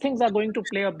think these things are going to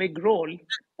play a big role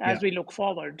as Yeah. we look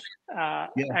forward, Yeah.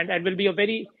 and will be a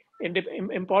very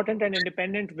important and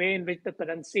independent way in which the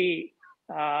currency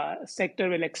sector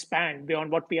will expand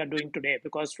beyond what we are doing today.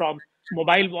 Because from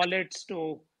mobile wallets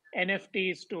to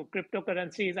NFTs to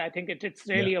cryptocurrencies, I think it's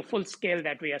really a full scale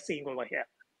that we are seeing over here.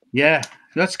 Yeah,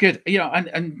 that's good. Yeah,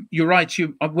 and you're right.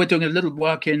 We're doing a little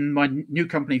work in my new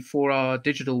company for our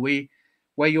digital. We're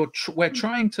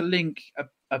trying to link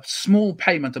a small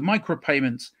payment, a micro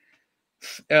payment.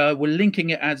 We're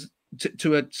linking it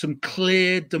to some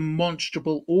clear,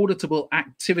 demonstrable, auditable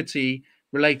activity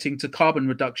relating to carbon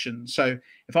reduction. So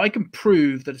if I can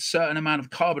prove that a certain amount of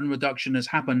carbon reduction has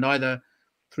happened either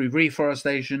through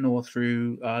reforestation or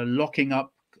through locking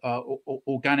up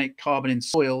organic carbon in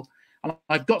soil, and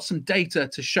I've got some data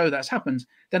to show that's happened,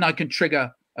 then I can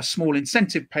trigger a small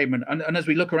incentive payment. And as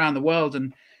we look around the world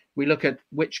and we look at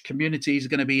which communities are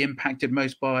going to be impacted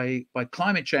most by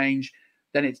climate change,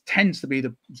 then it tends to be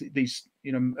these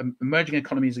emerging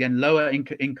economies, again, lower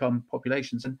income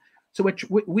populations. And so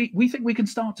we think we can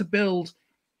start to build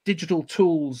digital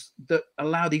tools that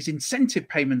allow these incentive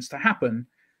payments to happen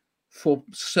for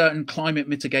certain climate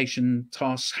mitigation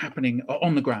tasks happening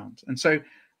on the ground. And so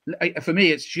for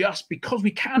me, it's just because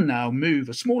we can now move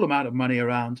a small amount of money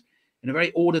around in a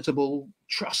very auditable,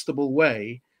 trustable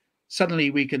way, suddenly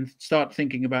we can start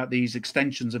thinking about these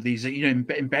extensions of these,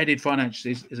 embedded finance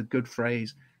is a good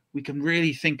phrase. We can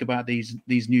really think about these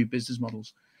new business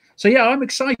models. So yeah, I'm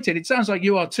excited. It sounds like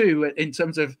you are too, in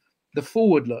terms of the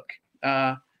forward look.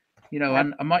 And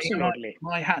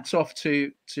my hats off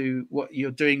to what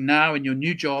you're doing now in your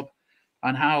new job,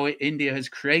 and how India has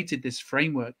created this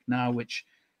framework now, which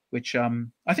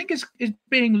I think is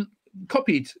being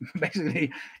copied basically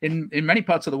in many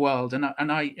parts of the world. And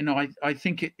I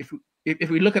think if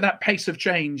we look at that pace of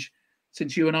change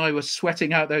since you and I were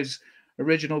sweating out those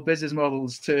original business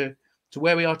models to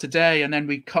where we are today, and then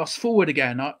we cast forward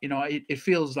again, it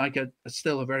feels like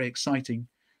still a very exciting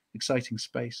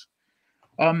space.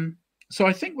 So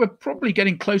I think we're probably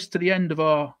getting close to the end of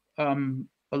our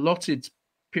allotted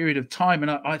period of time,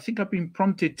 and I think I've been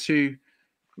prompted to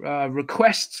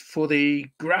request for the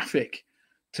graphic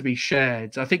to be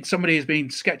shared. I think somebody has been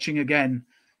sketching again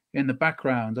in the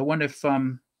background. I wonder if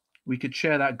we could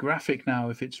share that graphic now,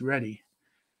 if it's ready.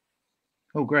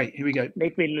 Oh, great. Here we go.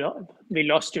 Nick, we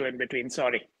lost you in between.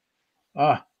 Sorry.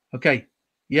 Okay.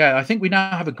 Yeah, I think we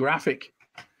now have a graphic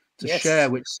to share,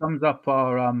 which sums up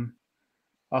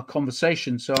our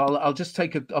conversation. So I'll just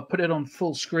I'll put it on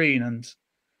full screen, and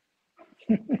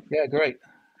yeah, great.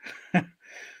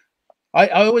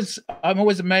 I'm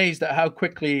always amazed at how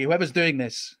quickly whoever's doing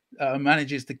this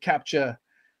manages to capture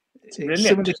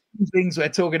some of the things we're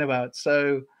talking about.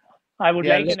 So I would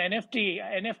like an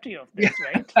NFT of this,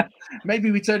 right? Maybe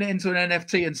we turn it into an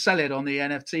NFT and sell it on the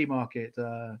NFT market.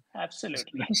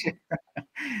 Absolutely.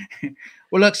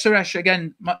 Well, look, Suresh,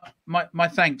 again, my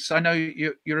thanks. I know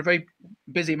you're a very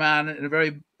busy man and a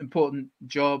very important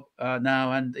job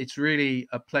now, and it's really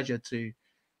a pleasure to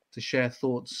share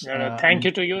thoughts. Thank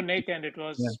you to you, Nick, and it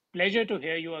was a pleasure to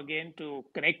hear you again, to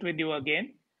connect with you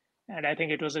again. And I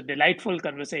think it was a delightful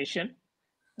conversation.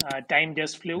 Time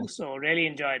just flew, so really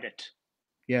enjoyed it.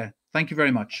 Yeah, thank you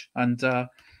very much. And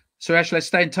Suresh, let's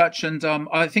stay in touch. And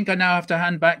I think I now have to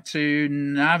hand back to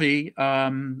Navi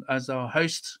as our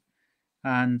host.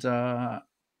 And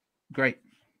great.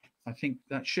 I think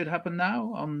that should happen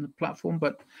now on the platform,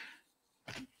 but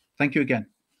thank you again.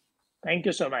 Thank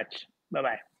you so much.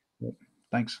 Bye-bye.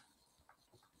 Thanks.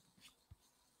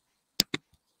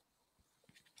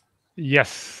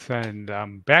 Yes, and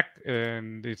I'm back,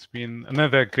 and it's been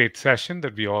another great session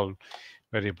that we all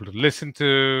were able to listen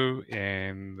to,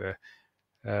 and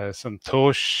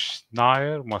Santosh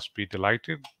Nair must be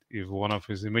delighted if one of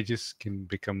his images can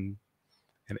become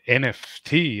an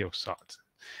NFT of sorts.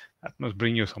 That must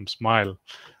bring you some smile,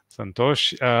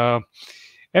 Santosh.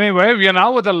 Anyway, we are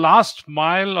now at the last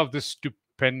mile of this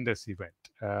stupendous event.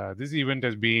 This event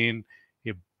has been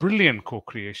a brilliant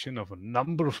co-creation of a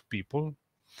number of people,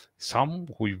 some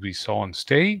who we saw on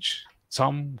stage,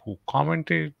 some who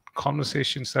commented,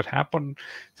 conversations that happened,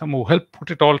 some who helped put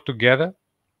it all together.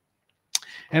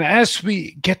 And as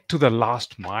we get to the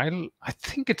last mile, I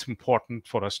think it's important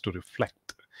for us to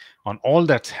reflect on all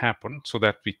that's happened so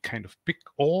that we kind of pick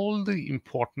all the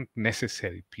important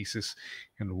necessary pieces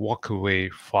and walk away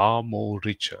far more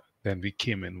richer than we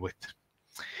came in with.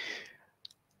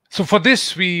 So for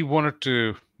this, we wanted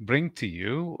to bring to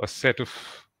you a set of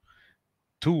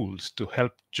tools to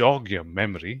help jog your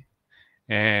memory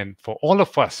and for all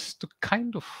of us to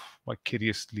kind of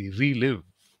vicariously relive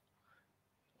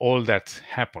all that's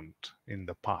happened in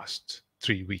the past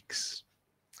 3 weeks.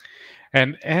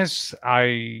 And as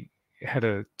I had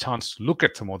a chance to look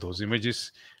at some of those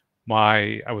images,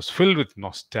 I was filled with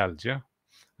nostalgia.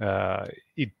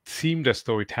 It seemed as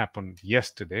though it happened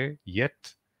yesterday,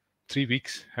 yet 3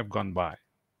 weeks have gone by.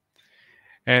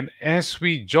 And as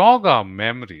we jog our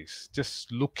memories,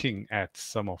 just looking at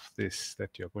some of this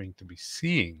that you're going to be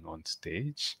seeing on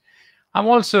stage, I'm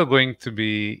also going to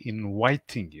be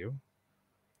inviting you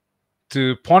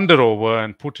to ponder over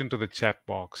and put into the chat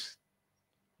box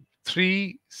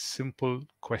 3 simple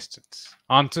questions,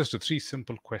 answers to 3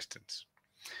 simple questions.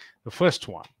 The first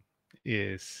one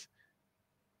is,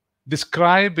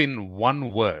 describe in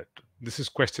one word. This is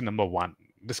question number 1.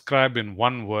 Describe in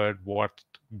one word what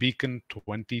Beacon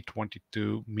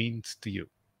 2022 means to you.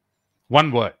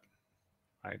 One word.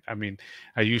 Right? I mean,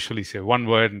 I usually say one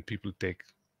word and people take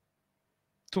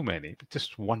too many, but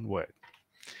just one word.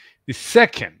 The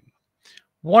second,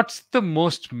 what's the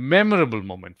most memorable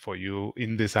moment for you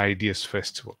in this Ideas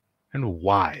Festival and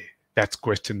why? That's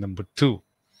question number 2.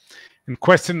 And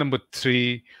question number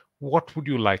 3, what would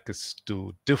you like us to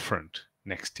do different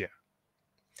next year?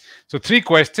 So 3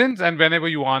 questions, and whenever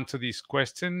you answer these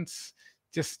questions,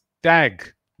 just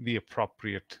tag the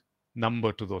appropriate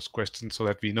number to those questions so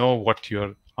that we know what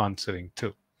you're answering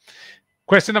to.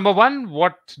 Question number 1,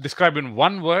 describe in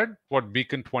one word what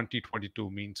Beacon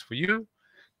 2022 means for you.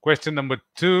 Question number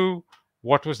 2,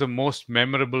 what was the most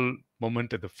memorable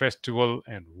moment at the festival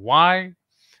and why?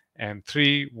 And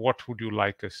 3, what would you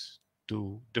like us to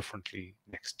do differently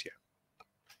next year?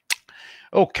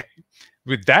 Okay,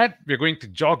 with that, we're going to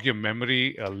jog your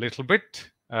memory a little bit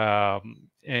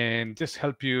and just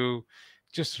help you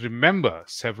just remember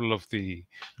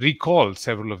recall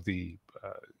several of the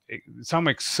some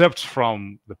excerpts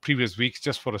from the previous weeks,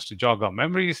 just for us to jog our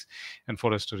memories and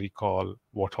for us to recall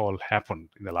what all happened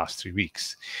in the last 3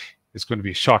 weeks. It's going to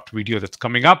be a short video that's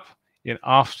coming up. And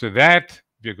after that,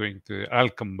 I'll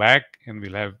come back and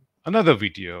we'll have another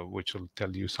video which will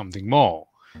tell you something more.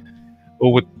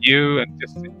 Over to you and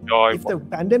just enjoy. If the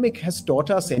pandemic has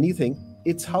taught us anything,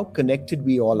 it's how connected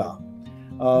we all are.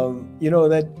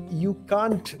 That you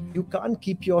can't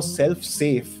keep yourself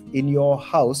safe in your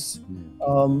house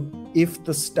if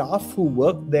the staff who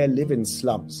work there live in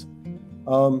slums.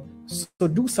 So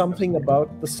do something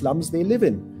about the slums they live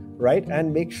in, right?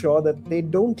 And make sure that they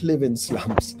don't live in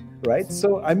slums, right?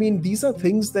 So, I mean, these are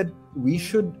things that we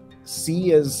should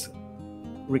see as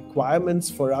requirements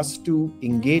for us to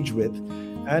engage with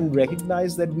and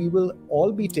recognize that we will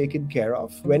all be taken care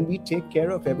of when we take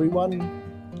care of everyone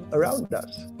around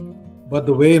us. But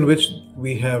the way in which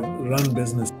we have run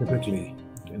business typically,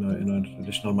 in a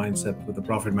traditional mindset with the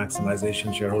profit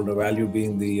maximization, shareholder value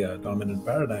being the dominant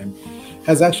paradigm,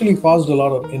 has actually caused a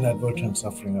lot of inadvertent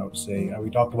suffering, I would say. We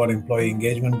talked about employee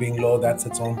engagement being low, that's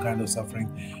its own kind of suffering.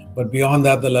 But beyond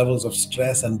that, the levels of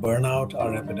stress and burnout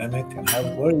are epidemic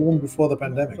and were even before the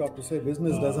pandemic. I have to say,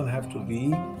 business doesn't have to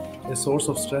be a source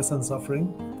of stress and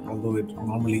suffering, although it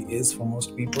normally is for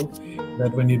most people.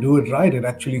 That when you do it right, it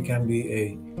actually can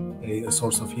be a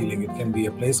source of healing. It can be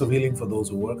a place of healing for those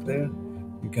who work there.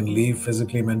 You can leave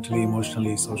physically, mentally,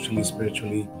 emotionally, socially,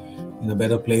 spiritually in a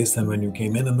better place than when you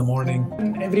came in the morning.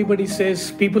 Everybody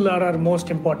says people are our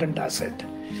most important asset.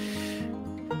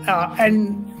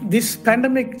 And this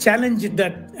pandemic challenged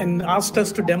that and asked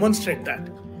us to demonstrate that.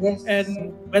 Yes.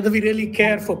 And whether we really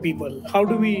care for people, how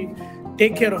do we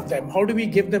take care of them? How do we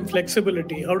give them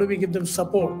flexibility? How do we give them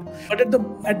support? But at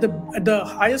the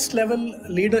highest level,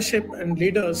 leadership and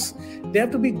leaders, they have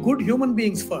to be good human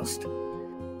beings first.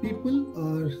 People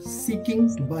are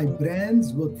seeking to buy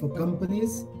brands, work for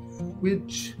companies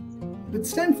which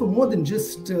stand for more than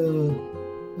just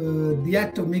the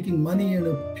act of making money and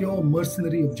a pure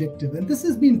mercenary objective. And this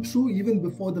has been true even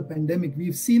before the pandemic.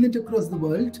 We've seen it across the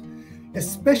world.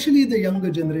 Especially the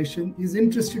younger generation is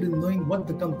interested in knowing what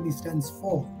the company stands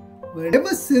for. But ever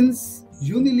since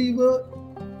Unilever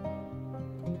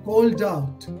called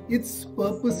out its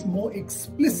purpose more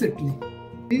explicitly.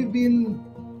 We've been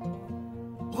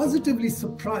positively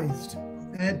surprised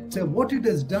at what it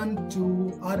has done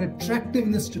to our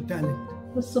attractiveness to talent.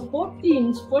 The support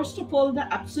teams, first of all,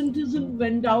 the absenteeism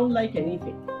went down like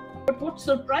anything. But what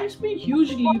surprised me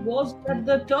hugely was that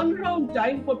the turnaround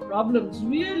time for problems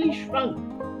really shrunk,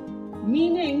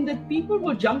 meaning that people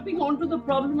were jumping onto the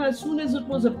problem as soon as it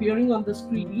was appearing on the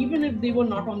screen, even if they were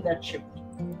not on that shift.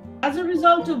 As a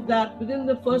result of that, within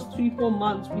the first 3-4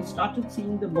 months, we started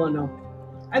seeing the burnout.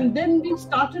 And then we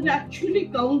started actually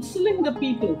counseling the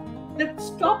people that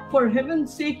stop, for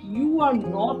heaven's sake, you are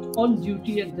not on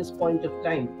duty at this point of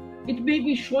time. It may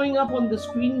be showing up on the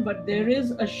screen, but there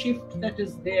is a shift that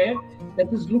is there,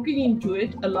 that is looking into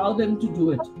it, allow them to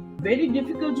do it. Very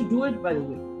difficult to do it, by the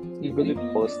way. Because if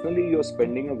personally you're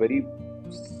spending a very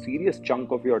serious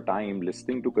chunk of your time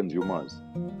listening to consumers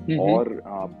or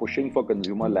pushing for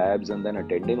consumer labs and then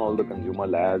attending all the consumer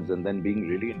labs and then being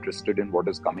really interested in what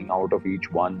is coming out of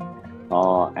each one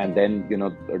and then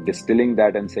distilling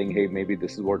that and saying, hey, maybe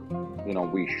this is what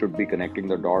we should be connecting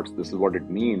the dots, this is what it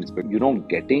means. But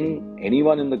getting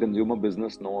anyone in the consumer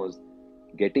business knows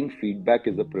getting feedback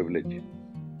is a privilege.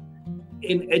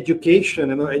 In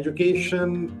education,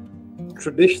 education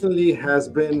traditionally has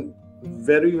been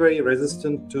very, very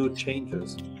resistant to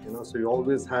changes. So you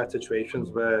always had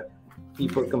situations where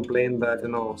people complain that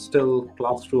still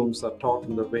classrooms are taught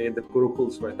in the way the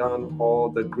gurukuls were done,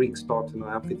 or the Greeks taught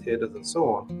amphitheaters and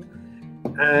so on.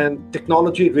 And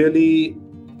technology really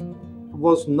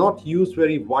was not used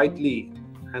very widely,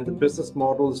 and the business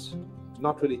models did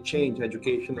not really change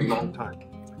education in a long time.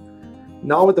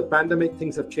 Now with the pandemic,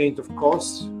 things have changed, of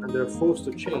course, and they're forced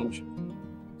to change.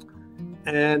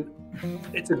 And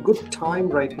it's a good time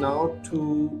right now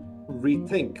to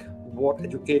rethink what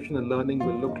education and learning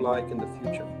will look like in the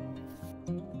future.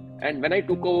 And when I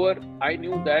took over, I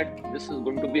knew that this is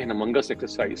going to be an humongous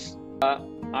exercise.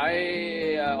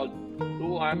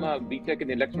 Though I'm a BTech in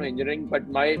electrical engineering, but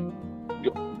my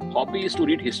hobby is to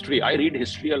read history. I read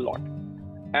history a lot.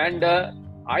 And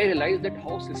I realized that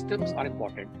how systems are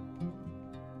important.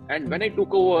 And when I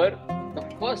took over, the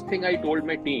first thing I told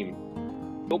my team,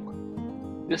 look,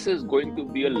 this is going to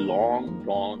be a long,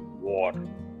 drawn war.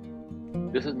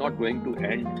 This is not going to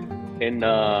end in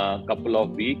a couple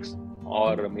of weeks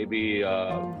or maybe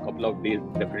a couple of days,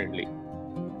 definitely.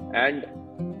 And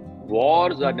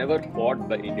wars are never fought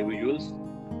by individuals.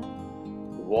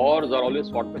 Wars are always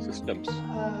fought by systems.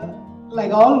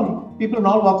 Like all people in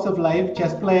all walks of life,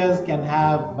 chess players can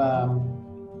have,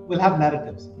 will have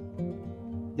narratives.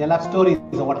 They'll have stories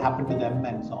of what happened to them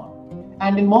and so on.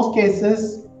 And in most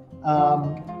cases,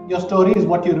 your story is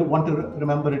what you want to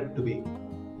remember it to be.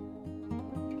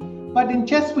 But in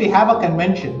chess, we have a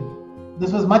convention.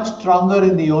 This was much stronger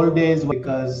in the old days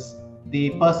because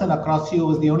the person across you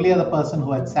was the only other person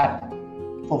who had sat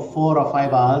for 4 or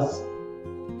 5 hours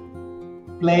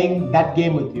playing that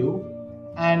game with you.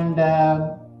 And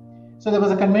so there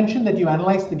was a convention that you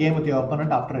analyze the game with your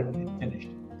opponent after it finished.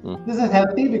 This is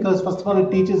healthy because, first of all,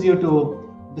 it teaches you to,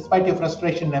 despite your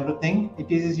frustration and everything, it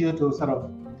teaches you to sort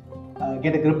of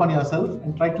get a grip on yourself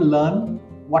and try to learn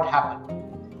what happened.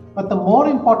 But the more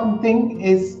important thing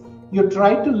is you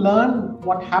try to learn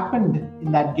what happened in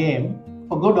that game,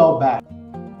 for good or bad.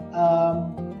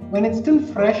 When it's still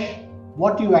fresh,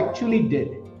 what you actually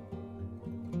did.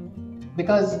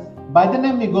 Because by the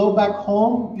time you go back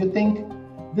home, you think,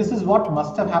 this is what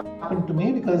must have happened to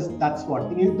me, because that's what.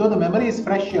 Though the memory is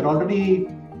fresh, you're already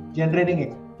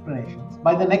generating explanations.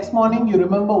 By the next morning, you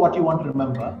remember what you want to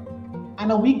remember.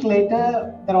 And a week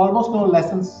later, there are almost no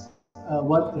lessons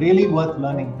really worth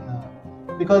learning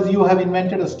because you have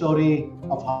invented a story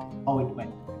of how it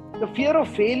went. The fear of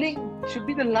failing should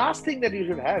be the last thing that you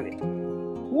should have.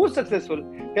 Who's successful?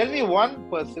 Tell me one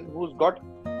person who's got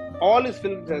all his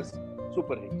films as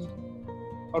super hits,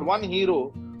 or one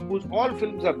hero whose all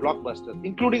films are blockbusters,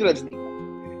 including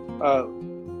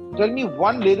Rajinikanth. Tell me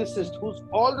one lyricist whose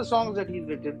all the songs that he's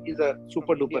written is a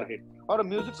super duper hit, or a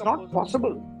music. It's not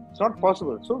possible. It's not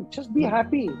possible. So just be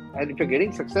happy. And if you're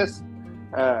getting success,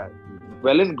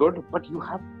 well and good, but you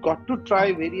have got to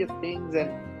try various things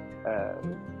and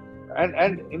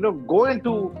go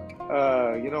into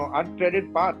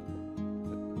untreaded path.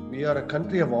 We are a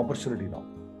country of opportunity now,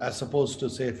 as opposed to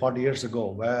say 40 years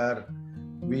ago, where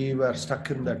we were stuck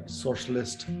in that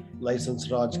socialist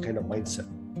license Raj kind of mindset.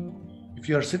 If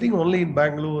you are sitting only in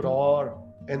Bangalore or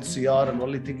NCR and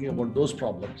only thinking about those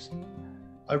problems,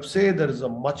 I would say there is a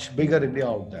much bigger India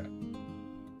out there.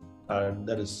 And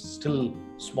there is still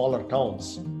smaller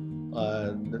towns.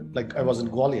 Like I was in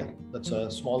Gwalior, that's a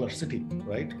smaller city,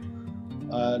 right?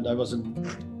 And I was in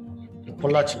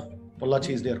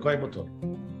Pollachi is near Coimbatore.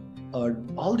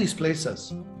 All these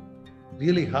places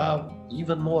really have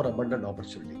even more abundant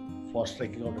opportunity for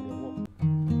striking out on your own.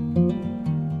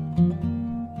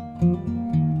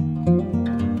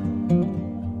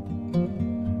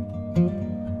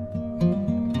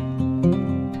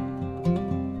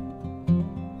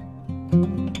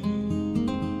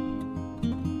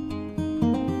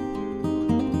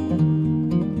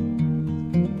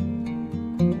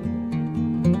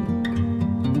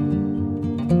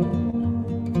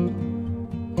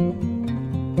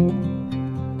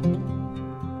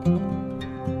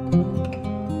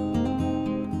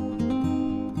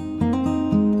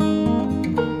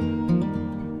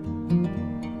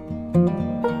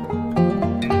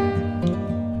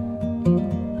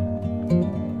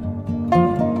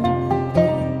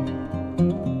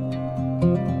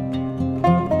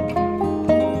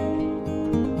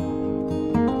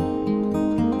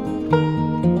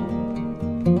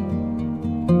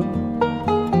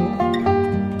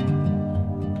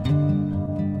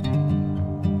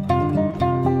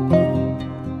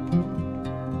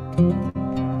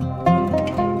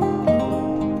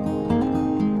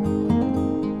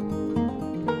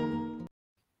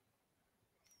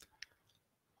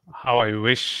 How I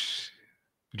wish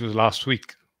it was last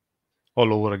week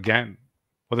all over again,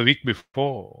 or the week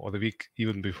before, or the week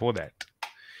even before that.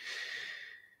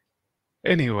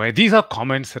 Anyway, these are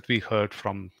comments that we heard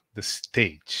from the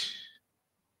stage.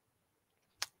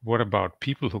 What about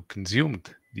people who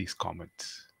consumed these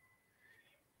comments?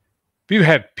 We've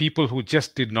had people who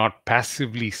just did not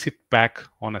passively sit back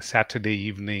on a Saturday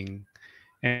evening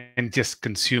and just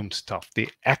consumed stuff. They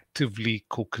actively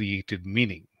co-created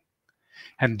meaning.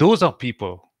 And those are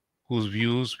people whose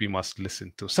views we must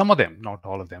listen to. Some of them, not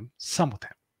all of them, some of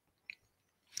them.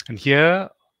 And here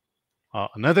are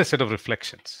another set of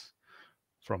reflections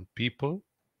from people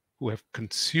who have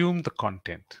consumed the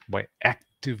content by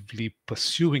actively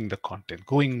pursuing the content,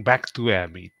 going back to air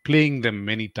meet, playing them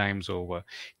many times over,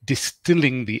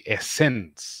 distilling the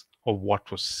essence of what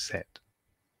was said.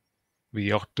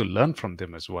 We ought to learn from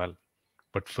them as well.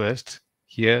 But first,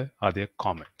 here are their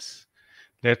comments.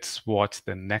 Let's watch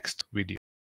the next video.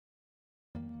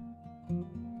 So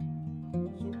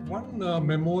one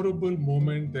memorable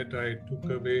moment that I took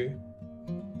away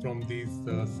from these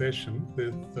sessions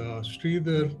is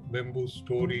Sridhar Vembu's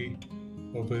story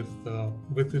of his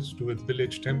visits to his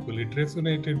village temple. It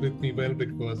resonated with me well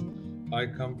because I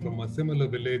come from a similar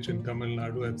village in Tamil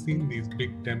Nadu. I've seen these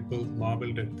big temples,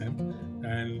 marveled at them,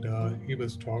 and he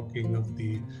was talking of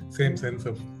the same sense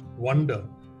of wonder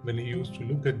when he used to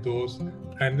look at those,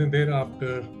 and then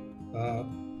thereafter,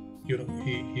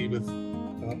 he was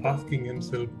asking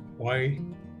himself why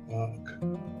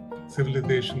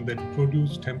civilization that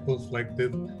produced temples like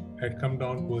this had come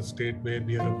down to a state where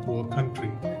we are a poor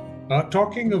country.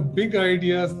 Talking of big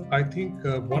ideas, I think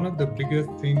one of the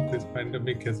biggest things this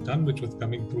pandemic has done, which was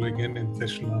coming through again in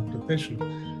session after session,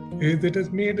 is it has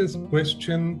made us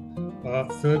question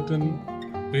certain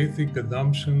basic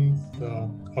assumptions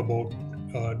about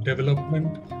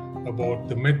development, about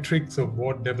the metrics of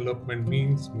what development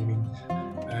means,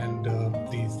 and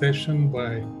the session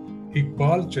by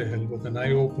Iqbal Chahal was an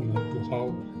eye-opener to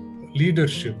how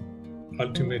leadership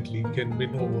ultimately can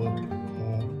win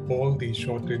over all the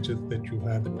shortages that you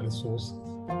have in resources.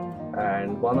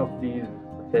 And one of these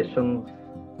sessions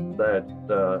that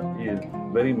is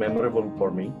very memorable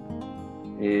for me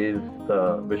is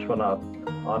Vishwanath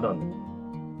Anand.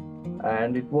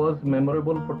 And it was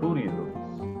memorable for two reasons.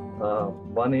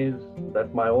 One is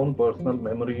that my own personal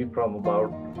memory from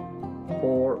about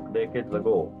 4 decades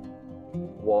ago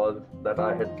was that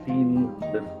I had seen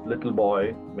this little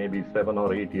boy, maybe 7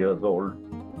 or 8 years old,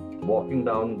 walking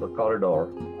down the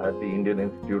corridor at the Indian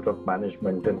Institute of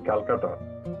Management in Calcutta.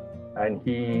 And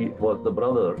he was the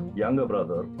younger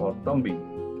brother or Thambi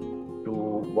to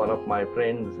one of my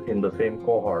friends in the same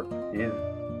cohort, his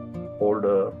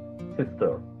older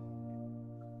sister.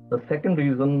 The second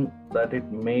reason that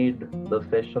it made the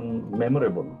session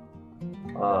memorable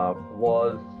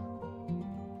was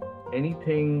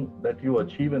anything that you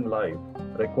achieve in life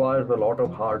requires a lot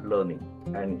of hard learning.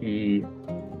 And he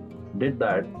did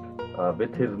that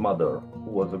with his mother,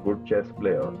 who was a good chess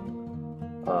player,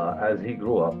 as he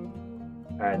grew up.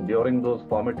 And during those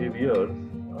formative years,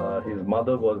 his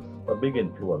mother was a big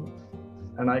influence.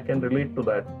 And I can relate to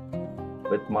that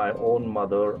with my own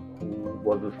mother, who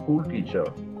was a school teacher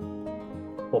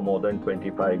for more than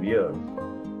 25 years.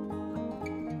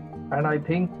 And I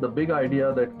think the big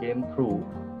idea that came through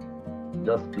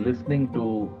just listening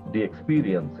to the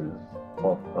experiences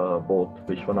of both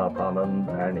Vishwanath Anand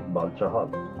and Iqbal Chahal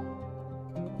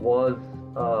was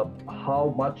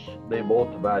how much they both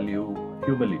value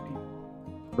humility,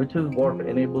 which is what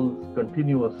enables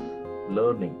continuous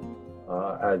learning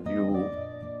as you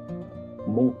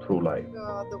move through life.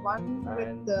 The one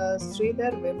with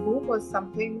Sridhar Vembu was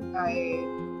something I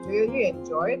really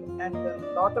enjoyed, and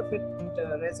a lot of it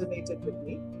resonated with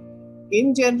me.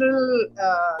 In general,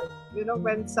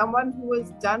 when someone who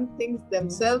has done things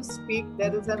themselves speak,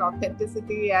 there is an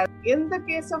authenticity. And in the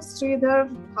case of Sridhar,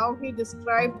 how he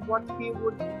described what he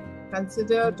would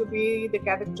consider to be the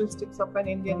characteristics of an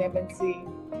Indian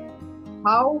MNC,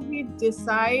 how he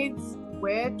decides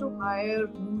where to hire,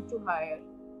 whom to hire,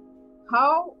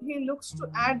 how he looks to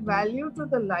add value to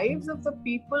the lives of the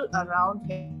people around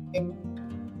him.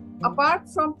 Apart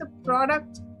from the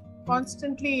product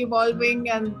constantly evolving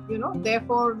and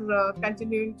therefore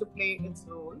continuing to play its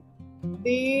role,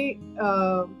 the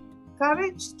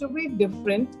courage to be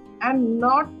different and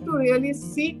not to really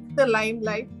seek the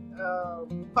limelight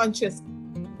consciously.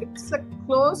 It's a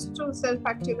close to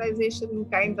self-actualization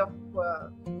kind of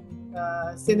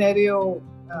scenario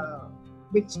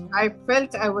which I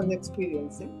felt I was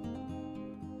experiencing.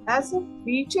 As a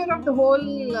feature of the whole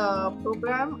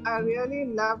program, I really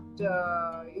loved,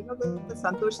 the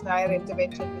Santosh Nair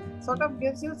intervention. It sort of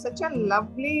gives you such a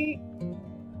lovely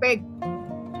peg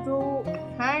to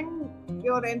hang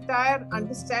your entire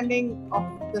understanding of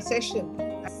the session.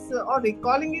 Or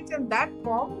recalling it in that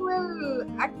form will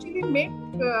actually make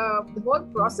the whole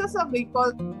process of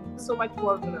recall so much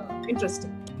more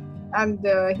interesting. And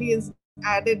he has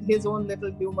added his own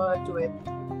little humor to it.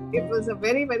 It was a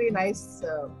very, very nice,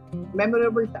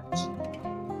 memorable touch.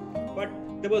 But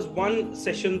there was one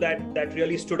session that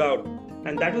really stood out,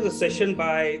 and that was a session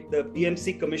by the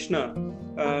BMC Commissioner,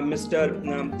 Mr.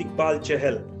 Iqbal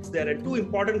Chahal. There are two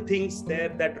important things there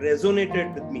that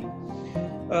resonated with me.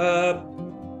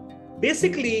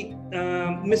 Basically,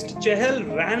 Mr.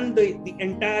 Chahal ran the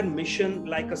entire mission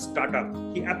like a startup.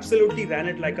 He absolutely ran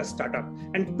it like a startup.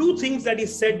 And two things that he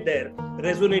said there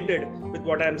resonated with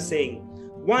what I'm saying.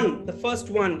 The first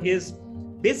one is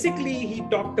basically he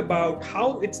talked about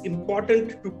how it's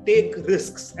important to take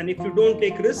risks. And if you don't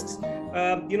take risks,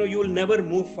 you will never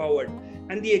move forward.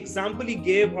 And the example he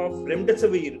gave of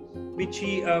Remdesivir, which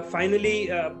he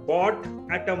finally bought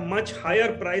at a much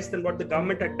higher price than what the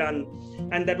government had done.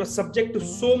 And that was subject to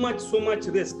so much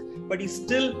risk, but he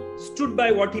still stood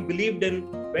by what he believed in,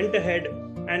 went ahead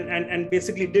and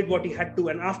basically did what he had to.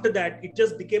 And after that, it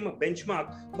just became a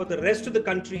benchmark for the rest of the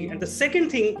country. And the second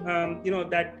thing,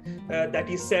 that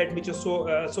he said, which is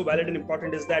so valid and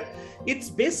important, is that it's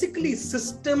basically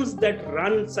systems that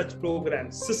run such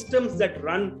programs, systems that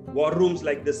run war rooms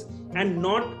like this, and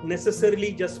not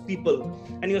necessarily just people.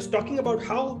 And he was talking about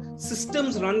how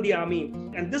systems run the army.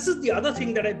 And this is the other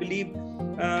thing that I believe,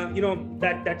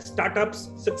 that startups,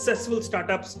 successful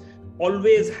startups,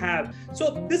 always have.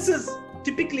 So this is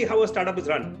typically how a startup is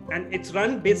run. And it's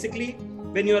run basically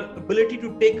when your ability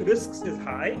to take risks is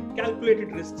high,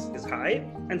 calculated risks is high.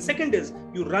 And second is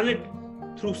you run it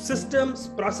through systems,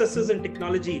 processes, and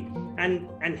technology. And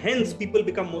hence people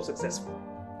become more successful.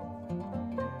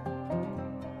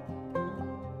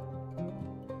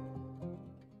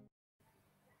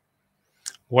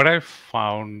 What I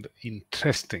found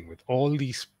interesting with all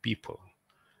these people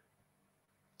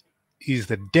is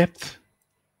the depth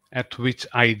at which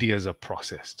ideas are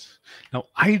processed. Now,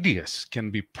 ideas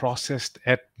can be processed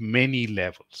at many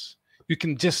levels. You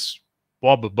can just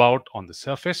bob about on the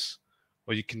surface,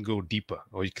 or you can go deeper,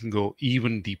 or you can go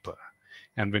even deeper.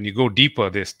 And when you go deeper,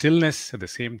 there's stillness. At the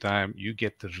same time, you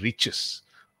get the riches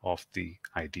of the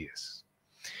ideas.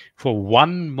 For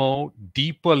one more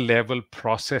deeper level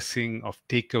processing of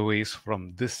takeaways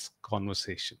from this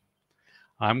conversation,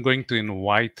 I'm going to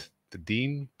invite the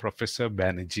Dean, Professor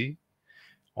Banerjee,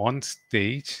 on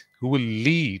stage, who will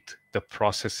lead the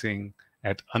processing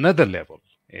at another level,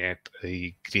 at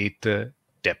a greater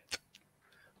depth.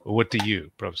 Over to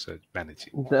you, Professor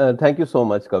Banerjee. Thank you so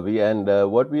much, Kavi.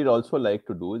 And what we'd also like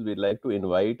to do is we'd like to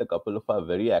invite a couple of our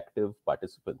very active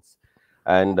participants.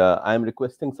 And I'm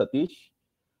requesting Satish,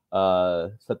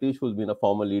 who's been a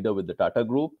former leader with the Tata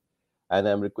Group. And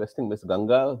I'm requesting Ms.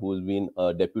 Ganga, who's been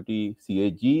a deputy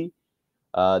CAG.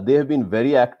 They have been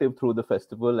very active through the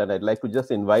festival, and I'd like to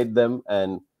just invite them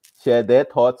and share their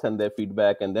thoughts and their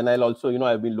feedback. And then I'll also,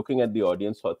 I've been looking at the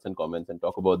audience thoughts and comments and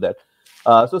talk about that.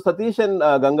 So Satish and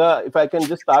Ganga, if I can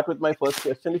just start with my first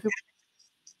question. If you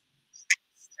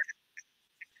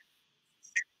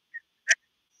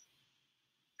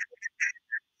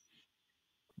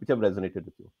which have resonated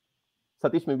with you.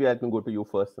 Satish, maybe I can go to you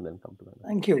first and then come to Ganga.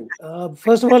 Thank you.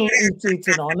 First of all, it's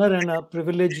an honor and a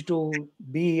privilege to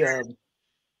be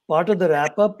part of the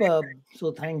wrap up.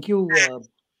 So thank you,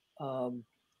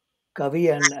 Kavi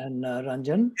and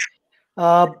Ranjan.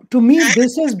 To me,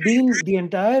 this has been the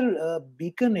entire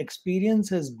Beacon experience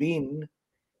has been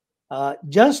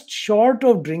just short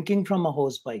of drinking from a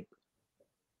hose pipe.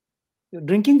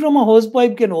 Drinking from a hose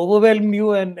pipe can overwhelm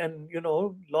you and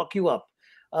lock you up.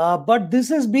 But this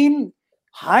has been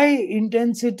high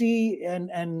intensity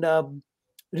and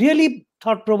really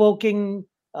thought provoking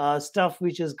stuff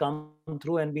which has come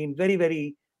through and been very,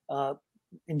 very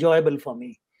enjoyable for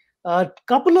me. A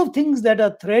couple of things that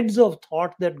are threads of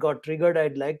thought that got triggered,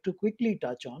 I'd like to quickly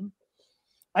touch on.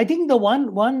 I think the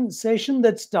one session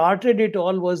that started it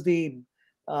all was the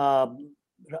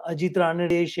Ajit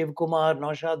Ranade, Shiv Kumar,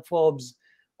 Naushad Forbes,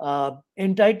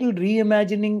 entitled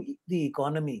Reimagining the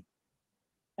Economy.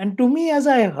 And to me, as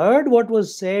I heard what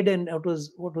was said and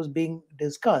what was being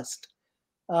discussed,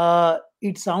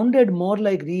 it sounded more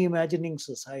like reimagining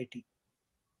society.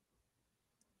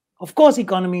 Of course,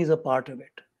 economy is a part of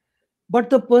it. But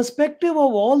the perspective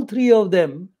of all three of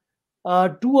them,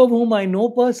 two of whom I know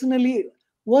personally,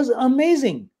 was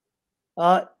amazing.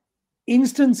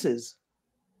 Instances.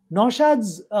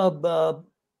 Naushad's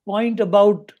point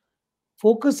about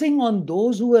focusing on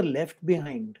those who were left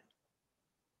behind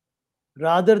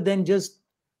rather than just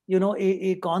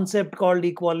a concept called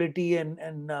equality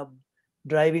and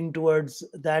driving towards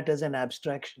that as an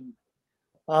abstraction.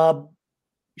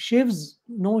 Shiv's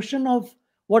notion of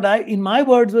what in my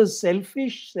words was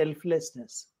selfish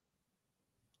selflessness.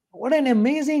 What an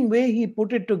amazing way he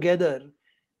put it together,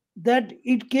 that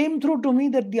it came through to me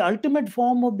that the ultimate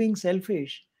form of being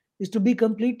selfish is to be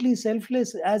completely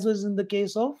selfless, as was in the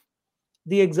case of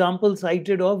the example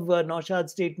cited of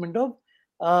Naushad's statement of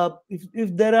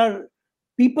if there are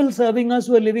people serving us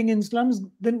who are living in slums,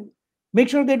 then make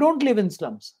sure they don't live in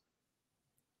slums.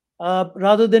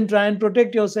 Rather than try and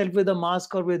protect yourself with a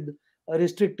mask or with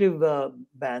restrictive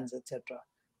bans, etc.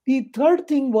 The third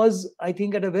thing was, I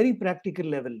think, at a very practical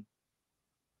level,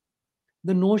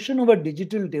 the notion of a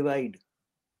digital divide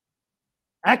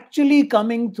actually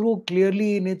coming through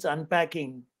clearly in its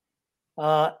unpacking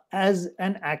as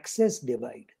an access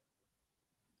divide.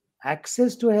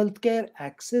 Access to healthcare,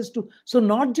 so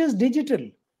not just digital,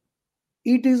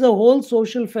 it is a whole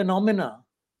social phenomena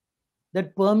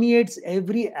that permeates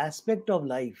every aspect of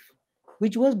life,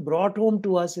 which was brought home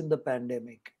to us in the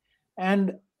pandemic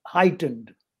and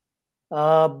heightened.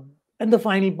 And the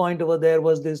final point over there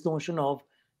was this notion of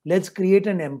let's create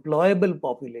an employable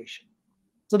population.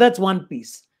 So that's one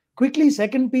piece. Quickly,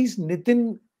 second piece,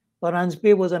 Nitin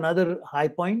Paranjpe was another high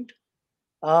point.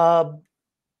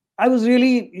 I was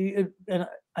really, and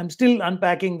I'm still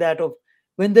unpacking that of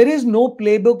when there is no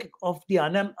playbook of the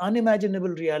unimaginable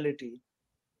reality,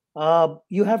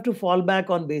 you have to fall back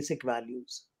on basic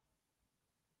values.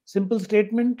 Simple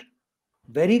statement,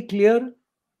 very clear,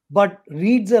 but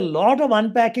needs a lot of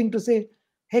unpacking to say,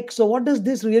 heck, so what does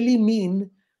this really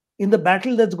mean in the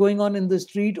battle that's going on in the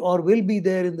street or will be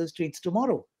there in the streets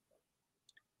tomorrow?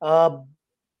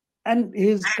 And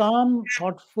his calm,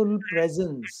 thoughtful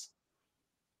presence.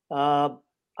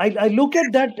 I look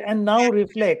at that and now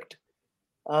reflect,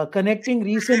 connecting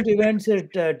recent events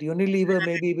at Unilever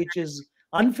maybe, which is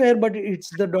unfair, but it's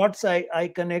the dots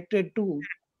I connected to.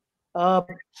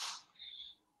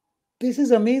 This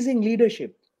is amazing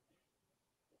leadership.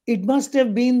 It must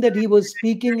have been that he was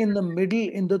speaking in the middle,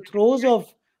 in the throes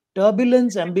of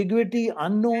turbulence, ambiguity,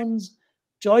 unknowns,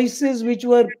 choices which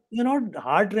were,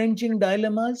 heart-wrenching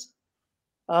dilemmas,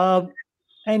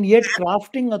 and yet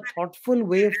crafting a thoughtful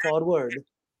way forward.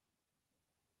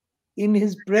 In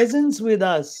his presence with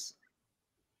us,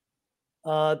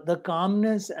 the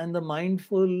calmness and the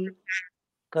mindful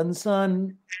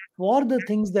concern for the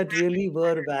things that really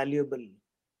were valuable,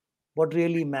 what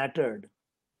really mattered,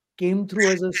 came through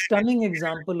as a stunning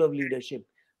example of leadership.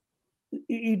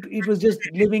 It was just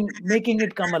making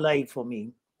it come alive for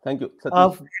me. Thank you.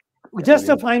 Just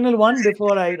a final one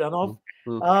before I run off.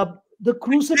 The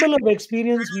crucible of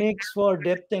experience makes for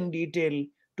depth and detail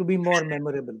to be more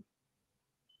memorable.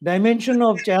 Dimension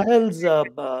of Chahal's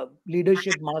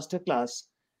leadership masterclass.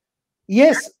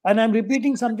 Yes, and I'm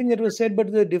repeating something that was said, but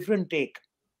with a different take.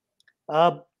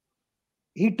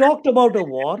 He talked about a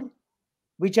war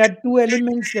which had two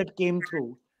elements that came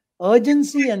through: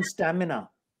 urgency and stamina.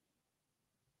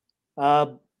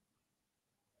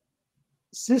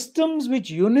 Systems which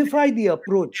unify the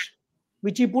approach,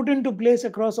 which he put into place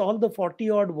across all the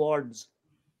 40-odd wards.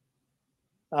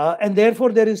 And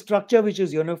therefore, there is structure which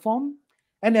is uniform,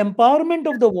 and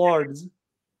empowerment of the wards,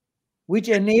 which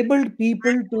enabled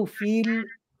people to feel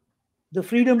the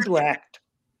freedom to act.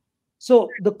 So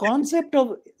the concept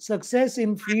of success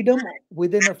in freedom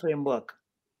within a framework,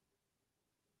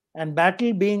 and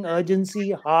battle being urgency,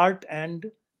 heart, and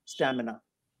stamina.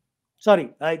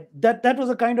 Sorry, that was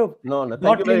a kind of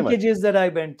thank you very much. linkages that I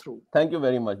went through. Thank you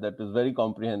very much. That was very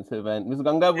comprehensive. And Ms.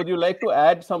 Ganga, would you like to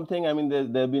add something? I mean,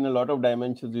 there have been a lot of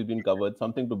dimensions you've been covered.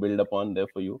 Something to build upon there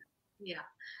for you. Yeah.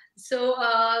 So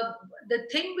the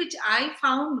thing which I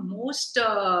found most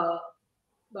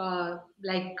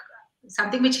like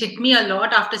something which hit me a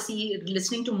lot after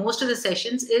listening to most of the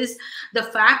sessions is the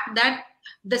fact that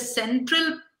the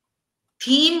central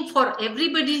theme for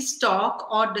everybody's talk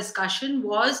or discussion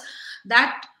was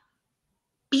that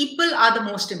people are the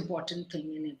most important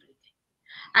thing in everything.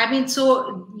 I mean,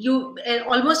 so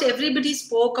almost everybody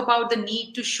spoke about the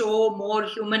need to show more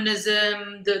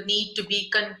humanism, the need to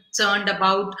be concerned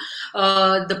about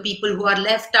the people who are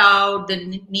left out,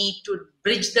 the need to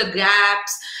bridge the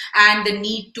gaps, and the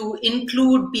need to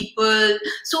include people.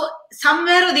 So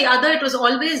somewhere or the other, it was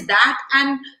always that,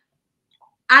 and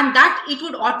that it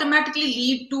would automatically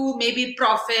lead to maybe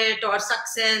profit or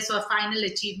success or final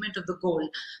achievement of the goal.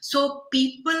 So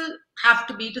people have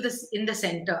to be in the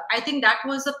center. I think that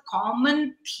was a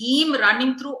common theme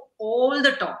running through all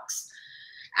the talks.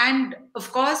 And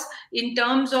of course, in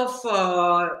terms of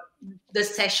the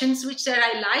sessions which that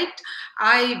I liked,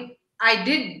 I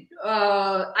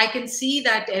can see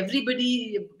that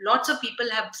lots of people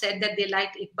have said that they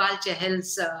liked Iqbal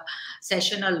Chahal's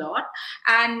session a lot.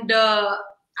 And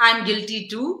I'm guilty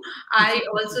too. I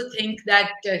also think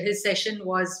that his session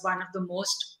was one of the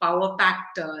most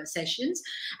power-packed sessions.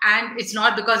 And it's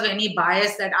not because of any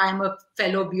bias that I'm a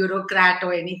fellow bureaucrat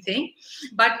or anything,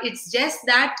 but it's just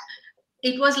that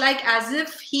it was like as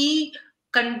if he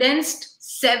condensed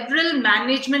several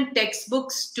management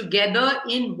textbooks together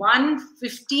in one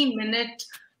 50-minute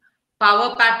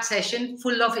power-packed session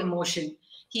full of emotion.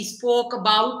 He spoke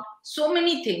about so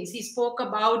many things. He spoke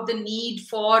about the need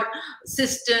for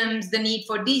systems, the need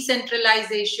for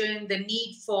decentralization, the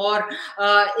need for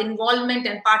involvement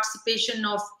and participation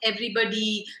of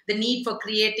everybody, the need for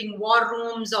creating war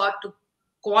rooms or to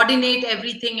coordinate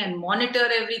everything and monitor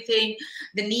everything,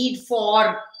 the need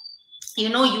for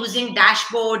using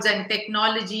dashboards and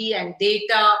technology and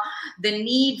data, the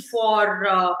need for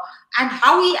and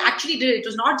how he actually did it. It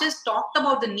was not just talked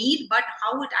about the need, but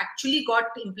how it actually got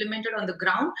implemented on the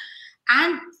ground.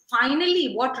 And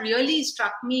finally, what really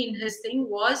struck me in his thing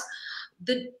was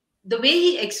the way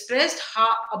he expressed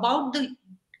about the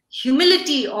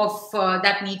humility of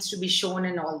that needs to be shown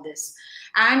in all this,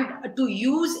 and to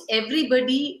use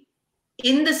everybody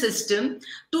in the system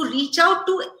to reach out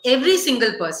to every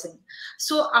single person.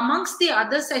 So amongst the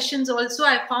other sessions also,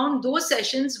 I found those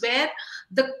sessions where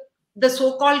the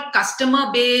so-called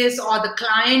customer base or the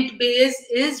client base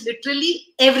is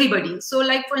literally everybody. So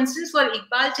like for instance, for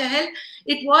Iqbal Chahal,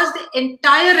 it was the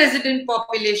entire resident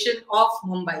population of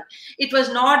Mumbai. It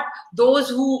was not those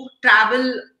who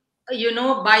travel,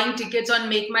 buying tickets on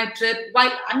Make My Trip.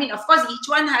 While, I mean, of course, each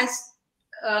one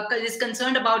is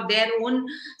concerned about their own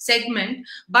segment,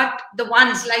 but the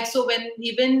ones like, so when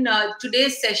even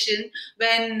today's session,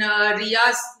 when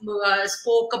Riya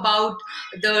spoke about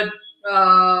the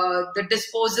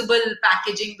disposable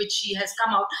packaging which she has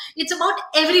come out, it's about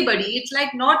everybody. It's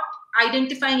like not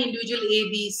identifying individual A,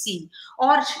 B, C.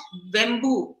 Or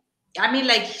Vembu, I mean,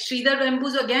 like Sridhar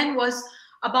Vembu's again was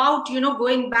about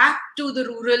going back to the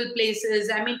rural places,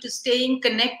 I mean, to staying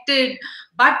connected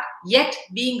but yet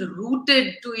being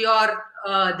rooted to your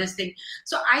this thing.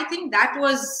 So I think that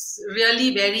was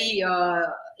really very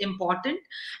important.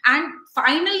 And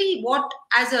finally, what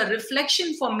as a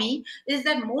reflection for me is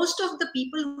that most of the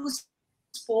people who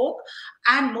spoke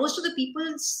and most of the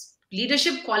people's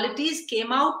leadership qualities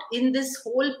came out in this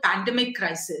whole pandemic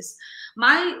crisis.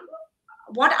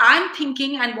 What I'm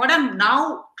thinking and what I'm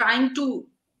now trying to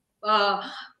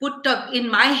put in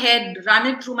my head, run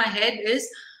it through my head, is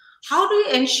how do you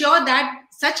ensure that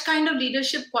such kind of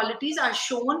leadership qualities are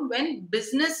shown when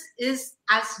business is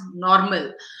as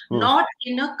normal, not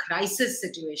in a crisis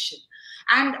situation.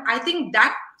 And I think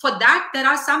that for that, there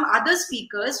are some other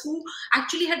speakers who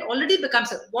actually had already become,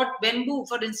 what Vembu,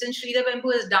 for instance, Sridhar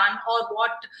Vembu has done, or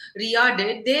what Riya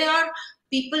did. They are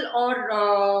people,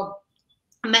 or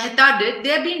Mehta did. They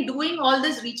have been doing all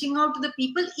this, reaching out to the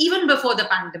people even before the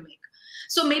pandemic.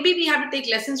 So maybe we have to take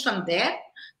lessons from there,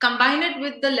 combine it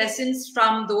with the lessons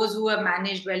from those who have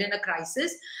managed well in a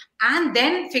crisis, and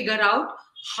then figure out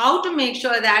how to make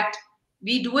sure that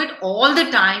we do it all the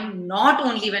time, not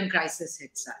only when crisis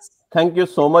hits us. Thank you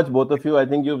so much, both of you. I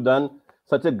think you've done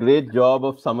such a great job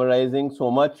of summarizing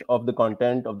so much of the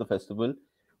content of the festival.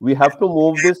 We have to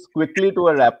move this quickly to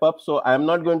a wrap up. So I'm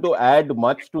not going to add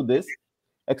much to this,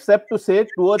 except to say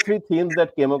 2 or 3 themes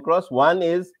that came across. One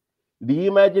is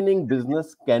reimagining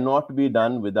business cannot be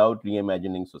done without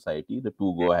reimagining society. The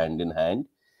two go hand in hand.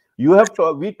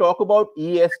 We talk about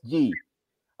ESG,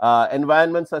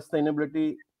 environment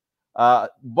sustainability,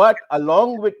 but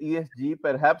along with ESG,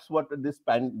 perhaps what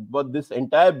this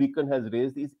entire beacon has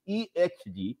raised is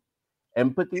EHG,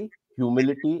 empathy,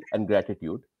 humility, and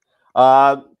gratitude.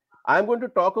 I'm going to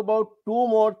talk about 2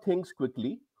 more things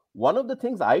quickly. One of the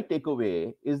things I take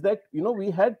away is that,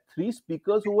 we had 3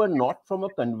 speakers who were not from a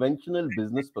conventional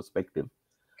business perspective.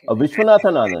 A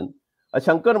Vishwanathan Anand, a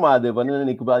Shankar Mahadevan, and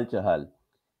an Iqbal Chahal.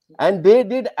 And they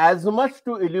did as much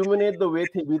to illuminate the way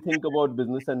we think about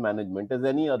business and management as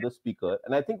any other speaker.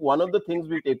 And I think one of the things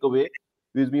we take away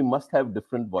is we must have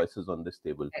different voices on this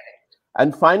table.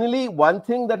 And finally, one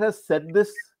thing that has set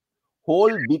this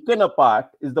whole beacon apart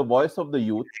is the voice of the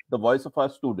youth, the voice of our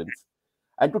students.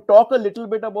 And to talk a little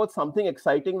bit about something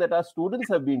exciting that our students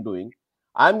have been doing,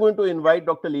 I'm going to invite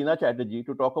Dr. Leena Chatterjee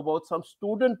to talk about some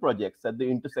student projects at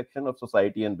the intersection of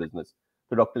society and business.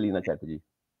 So Dr. Leena Chatterjee.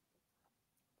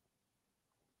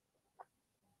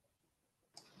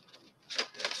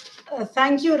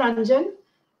 Thank you, Ranjan.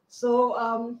 So,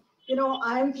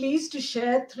 I'm pleased to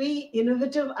share 3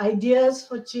 innovative ideas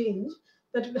for change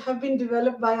that have been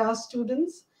developed by our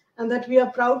students and that we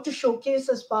are proud to showcase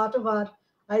as part of our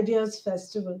Ideas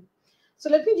Festival. So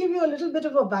let me give you a little bit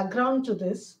of a background to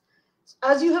this.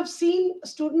 As you have seen,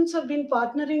 students have been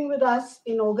partnering with us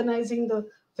in organizing the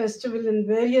festival in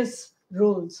various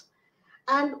roles.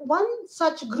 And one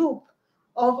such group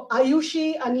of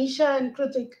Ayushi, Anisha, and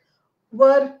Kritik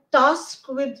were tasked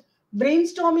with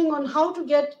brainstorming on how to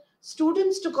get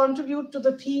students to contribute to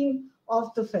the theme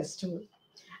of the festival.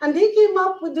 And they came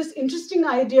up with this interesting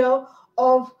idea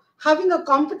of having a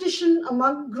competition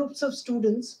among groups of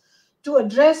students to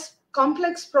address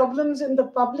complex problems in the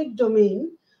public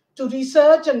domain, to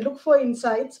research and look for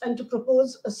insights, and to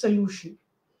propose a solution.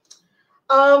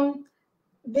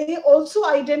 They also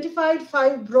identified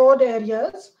 5 broad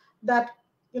areas that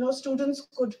students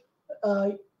could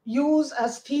use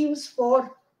as themes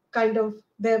for kind of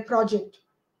their project.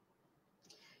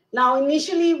 Now,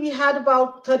 initially, we had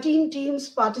about 13 teams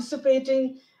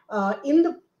participating in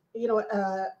the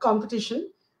competition,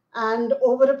 and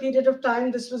over a period of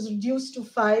time, this was reduced to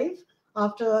 5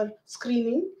 after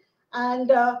screening.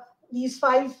 And these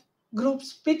 5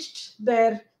 groups pitched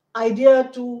their idea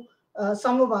to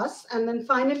some of us, and then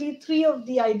finally 3 of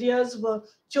the ideas were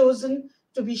chosen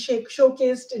to be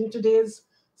showcased in today's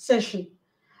session.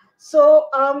 So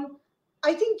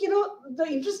I think the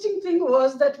interesting thing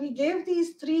was that we gave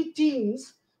these 3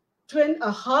 teams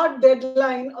a hard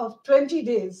deadline of 20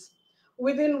 days,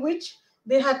 within which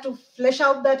they had to flesh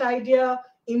out that idea,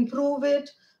 improve it.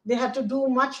 They had to do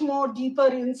much more deeper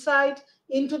insight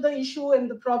into the issue and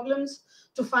the problems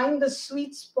to find the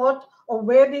sweet spot of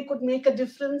where they could make a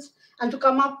difference, and to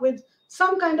come up with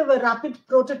some kind of a rapid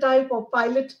prototype or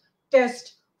pilot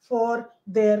test for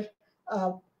their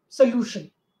solution.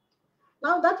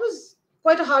 Now, that was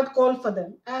quite a hard call for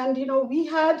them. And, we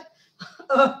had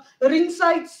a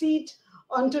ringside seat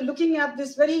onto looking at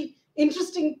this very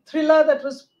interesting thriller that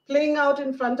was playing out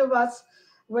in front of us,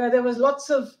 where there was lots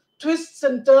of twists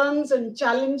and turns and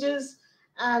challenges.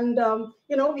 And,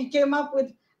 we came up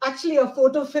with actually a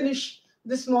photo finish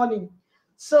this morning.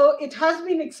 So it has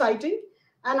been exciting.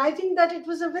 And I think that it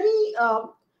was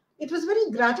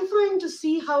very gratifying to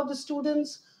see how the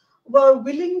students were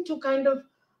willing to kind of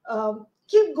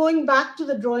keep going back to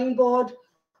the drawing board,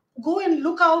 go and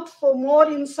look out for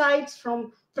more insights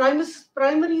from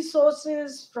primary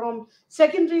sources, from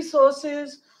secondary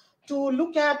sources, to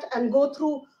look at and go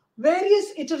through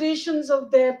various iterations of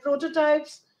their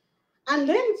prototypes, and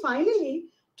then finally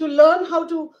to learn how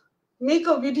to make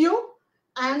a video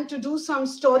and to do some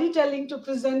storytelling to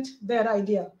present their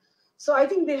idea. So I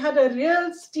think they had a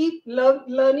real steep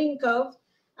learning curve,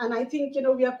 and I think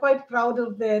we are quite proud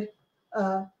of their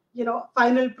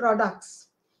final products.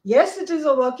 Yes, it is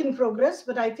a work in progress,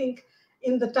 but I think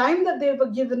in the time that they were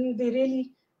given, they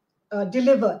really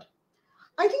delivered.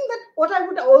 I think that what I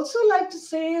would also like to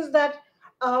say is that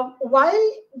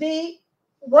while they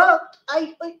worked,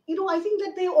 I think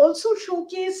that they also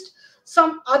showcased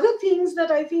some other things that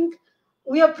I think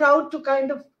we are proud to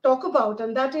kind of talk about,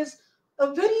 and that is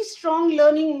a very strong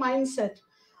learning mindset,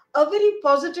 a very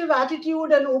positive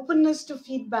attitude and openness to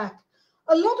feedback,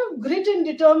 a lot of grit and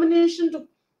determination to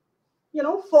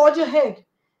forge ahead,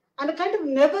 and a kind of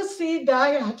never say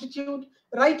die attitude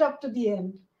right up to the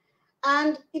end.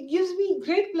 And it gives me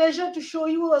great pleasure to show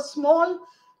you a small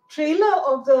trailer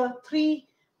of the 3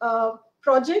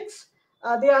 projects.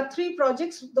 There are 3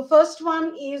 projects. The first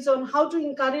one is on how to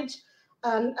encourage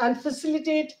and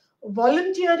facilitate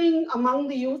volunteering among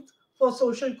the youth for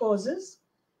social causes.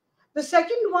 The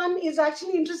second one is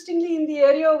actually interestingly in the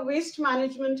area of waste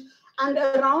management and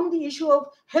around the issue of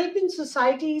helping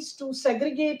societies to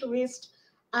segregate waste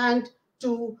and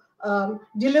to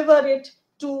deliver it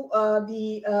to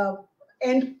the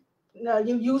end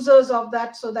users of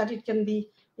that so that it can be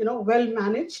well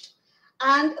managed.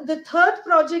 And the third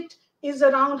project is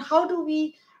around how do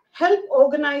we help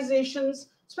organizations,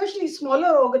 especially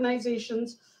smaller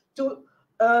organizations, to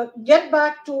get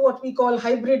back to what we call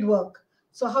hybrid work.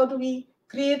 So how do we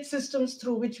create systems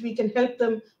through which we can help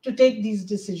them to take these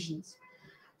decisions?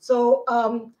 So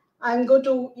I'm going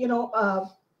to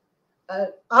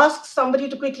ask somebody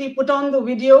to quickly put on the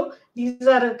video. These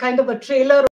are a kind of a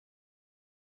trailer.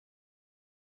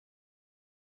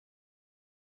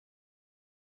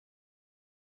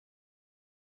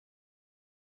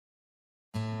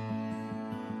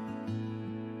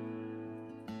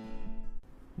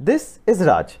 This is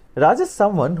Raj. Raj is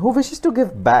someone who wishes to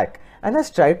give back and has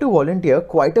tried to volunteer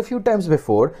quite a few times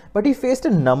before, but he faced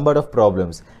a number of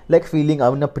problems like feeling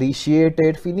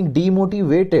unappreciated, feeling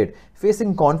demotivated,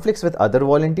 facing conflicts with other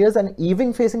volunteers, and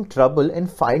even facing trouble in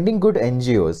finding good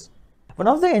NGOs. One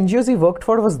of the NGOs he worked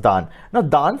for was DAN. Now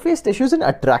DAN faced issues in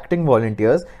attracting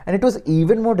volunteers, and it was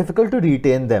even more difficult to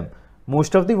retain them.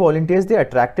 Most of the volunteers they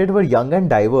attracted were young and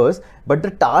diverse, but the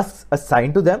tasks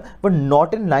assigned to them were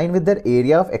not in line with their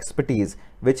area of expertise,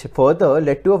 which further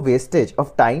led to a wastage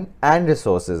of time and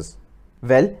resources.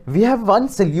 Well, we have one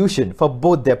solution for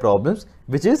both their problems,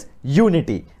 which is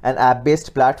Unity, an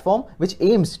app-based platform which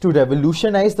aims to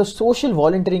revolutionize the social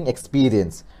volunteering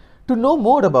experience. To know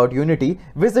more about Unity,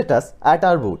 visit us at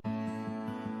our booth.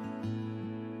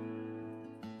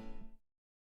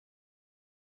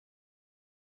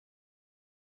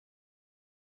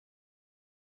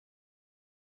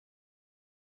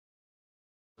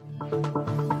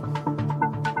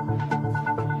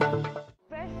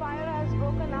 Fresh fire has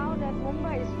broken out at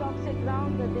Mumbai's toxic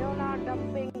ground, the Deonar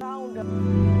dumping ground.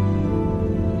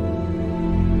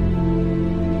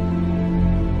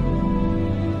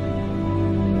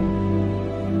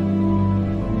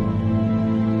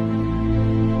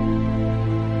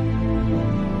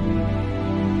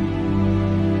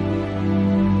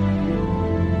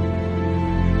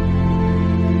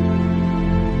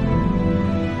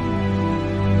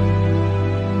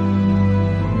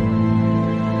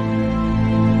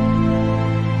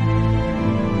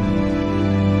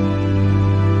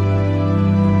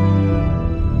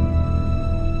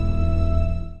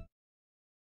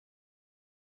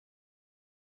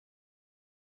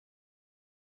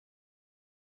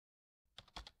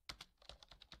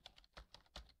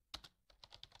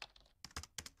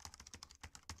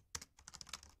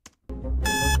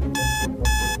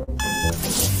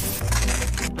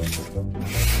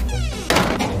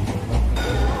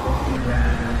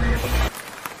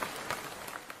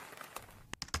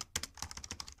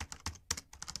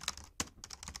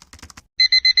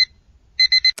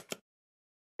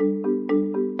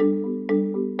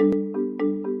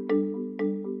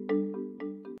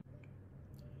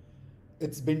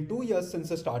 It's been 2 years since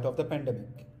the start of the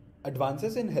pandemic.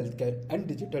 Advances in healthcare and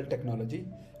digital technology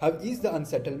have eased the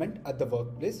unsettlement at the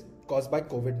workplace caused by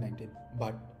COVID-19.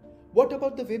 But what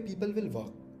about the way people will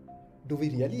work? Do we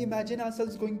really imagine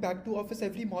ourselves going back to office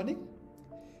every morning?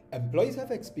 Employees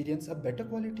have experienced a better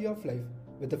quality of life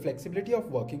with the flexibility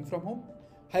of working from home.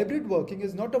 Hybrid working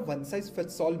is not a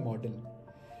one-size-fits-all model.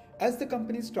 As the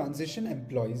companies transition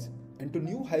employees into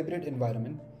new hybrid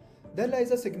environment, there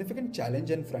lies a significant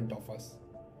challenge in front of us.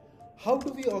 How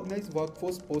do we organize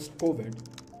workforce post-COVID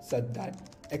such that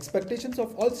expectations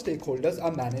of all stakeholders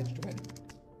are managed well?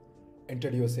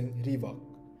 Introducing Rework.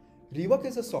 Rework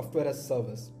is a software as a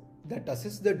service that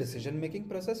assists the decision-making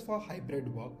process for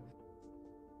hybrid work.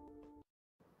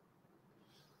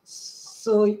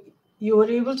 So you were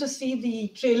able to see the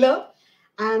trailer,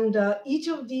 and each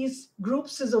of these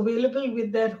groups is available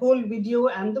with their whole video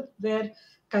and their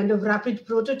kind of rapid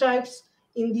prototypes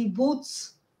in the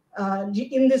booths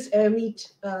in this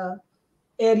AirMeet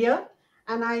area.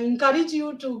 And I encourage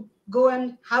you to go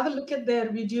and have a look at their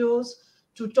videos,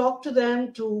 to talk to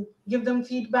them, to give them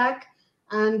feedback,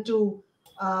 and to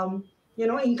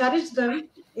encourage them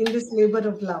in this labor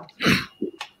of love.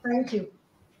 Thank you.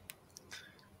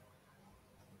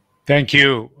 Thank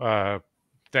you.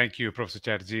 Thank you, Professor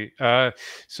Chatterjee.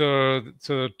 So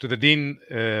to the Dean,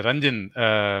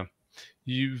 Ranjan,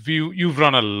 you've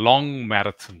run a long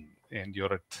marathon and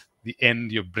you're at the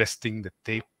end, you're breasting the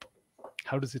tape.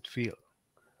 How does it feel?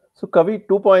 So Kavi,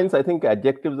 2 points. I think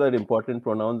adjectives are important,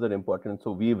 pronouns are important.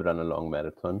 So we've run a long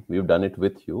marathon. We've done it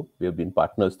with you. We have been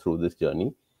partners through this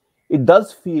journey. It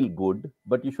does feel good,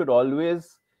 but you should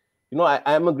always, I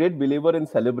am a great believer in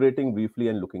celebrating briefly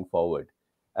and looking forward.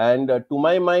 And to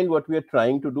my mind, what we are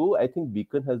trying to do, I think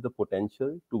Beacon has the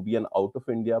potential to be an out of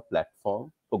India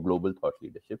platform for global thought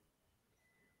leadership.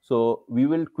 So we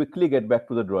will quickly get back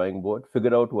to the drawing board,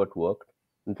 figure out what worked,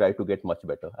 and try to get much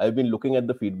better. I've been looking at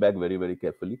the feedback very, very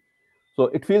carefully. So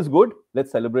it feels good.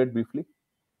 Let's celebrate briefly.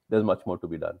 There's much more to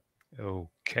be done.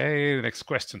 Okay, next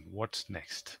question. What's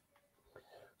next?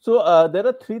 So there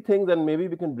are 3 things, and maybe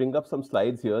we can bring up some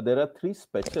slides here. There are 3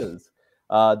 specials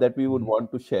that we would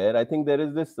want to share. I think there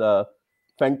is this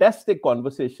fantastic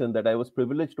conversation that I was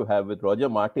privileged to have with Roger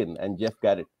Martin and Jeff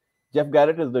Garrett. Jeff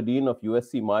Garrett is the Dean of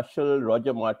USC Marshall.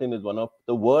 Roger Martin is one of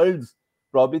the world's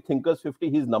probably Thinkers 50.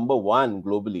 He's number 1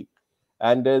 globally.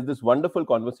 And there's this wonderful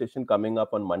conversation coming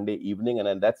up on Monday evening.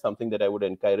 And that's something that I would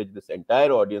encourage this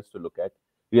entire audience to look at.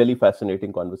 Really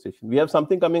fascinating conversation. We have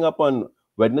something coming up on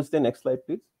Wednesday. Next slide,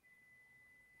 please.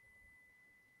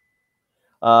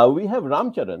 We have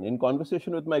Ramcharan in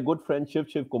conversation with my good friend Shiv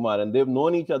Kumar, and they've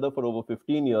known each other for over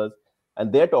 15 years,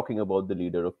 and they're talking about the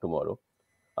leader of tomorrow.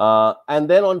 And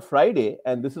then on Friday,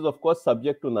 and this is of course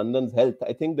subject to Nandan's health,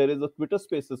 I think there is a Twitter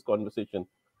Spaces conversation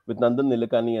with Nandan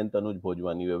Nilekani and Tanuj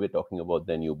Bhojwani, where we're talking about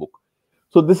their new book.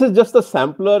 So this is just a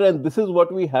sampler, and this is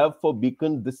what we have for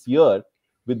Beacon this year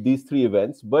with these 3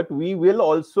 events. But we will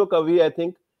also, Kavi, I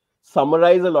think,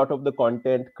 summarize a lot of the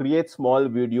content, create small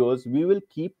videos. We will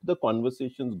keep the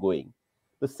conversations going.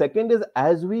 The second is,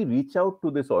 as we reach out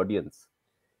to this audience,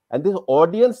 and this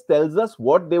audience tells us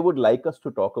what they would like us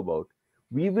to talk about,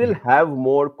 we will have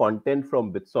more content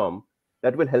from BITSoM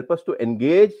that will help us to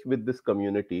engage with this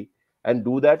community and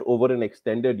do that over an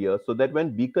extended year, so that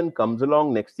when Beacon comes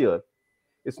along next year,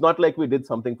 it's not like we did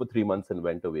something for 3 months and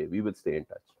went away. We will stay in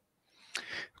touch.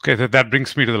 Okay, that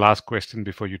brings me to the last question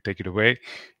before you take it away.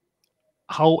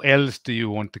 How else do you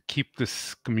want to keep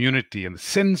this community and the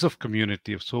sense of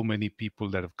community of so many people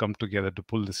that have come together to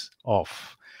pull this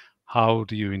off? How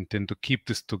do you intend to keep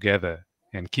this together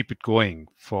and keep it going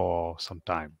for some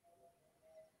time?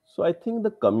 So I think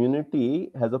the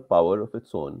community has a power of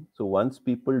its own. So once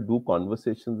people do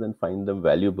conversations and find them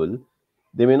valuable,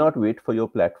 they may not wait for your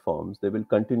platforms. They will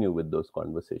continue with those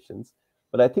conversations.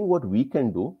 But I think what we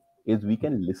can do is we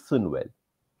can listen well.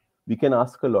 We can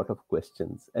ask a lot of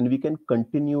questions, and we can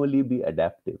continually be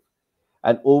adaptive.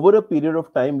 And over a period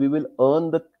of time, we will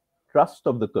earn the trust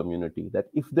of the community that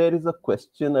if there is a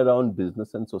question around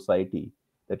business and society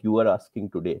that you are asking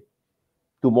today,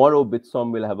 tomorrow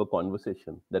BITSoM will have a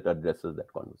conversation that addresses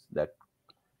that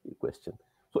question.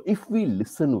 So if we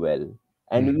listen well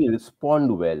and we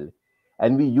respond well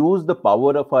and we use the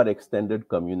power of our extended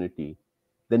community,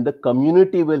 then the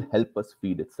community will help us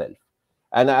feed itself.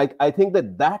 And I think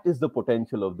that is the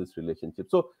potential of this relationship.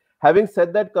 So having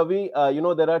said that, Kavi,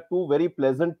 there are 2 very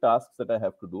pleasant tasks that I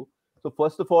have to do. So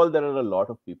first of all, there are a lot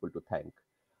of people to thank.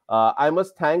 I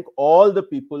must thank all the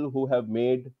people who have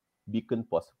made Beacon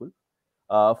possible.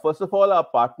 First of all, our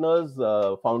partners,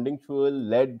 Founding Fuel,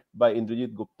 led by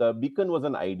Indrajit Gupta. Beacon was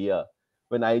an idea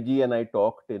when IG and I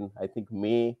talked in, I think,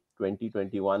 May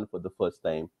 2021 for the first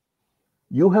time.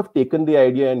 You have taken the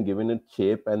idea and given it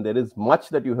shape, and there is much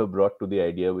that you have brought to the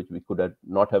idea which we could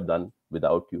not have done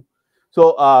without you.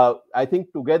 So I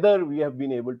think together we have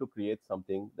been able to create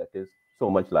something that is so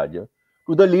much larger.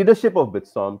 To the leadership of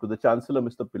BITSoM, to the Chancellor,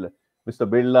 Mr.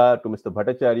 Birla, to Mr.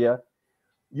 Bhattacharya,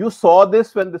 you saw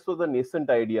this when this was a nascent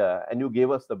idea and you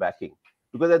gave us the backing.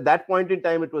 Because at that point in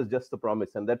time, it was just a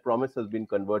promise, and that promise has been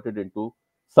converted into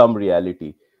some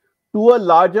reality. To a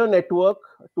larger network,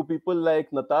 to people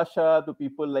like Natasha, to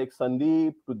people like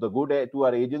Sandeep, to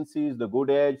our agencies, The Good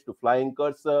Edge, to Flying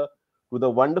Cursor, to the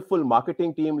wonderful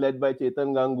marketing team led by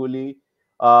Chetan Ganguly,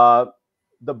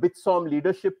 the BITSoM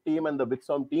leadership team and the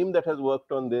BITSoM team that has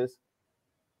worked on this,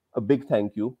 a big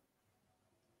thank you.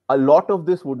 A lot of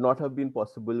this would not have been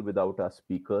possible without our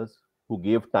speakers who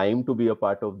gave time to be a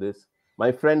part of this.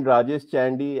 My friend Rajesh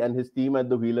Chandy and his team at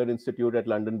the Wheeler Institute at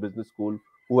London Business School,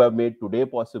 who have made today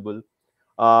possible.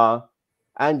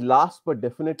 And last but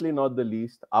definitely not the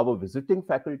least, our visiting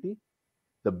faculty,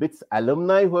 the BITS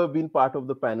alumni who have been part of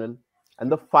the panel.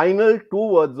 And the final 2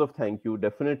 words of thank you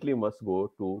definitely must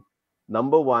go to,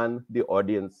 number 1, the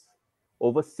audience.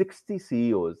 Over 60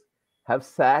 CEOs have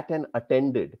sat and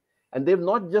attended. And they've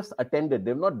not just attended,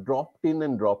 they've not dropped in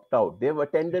and dropped out. They've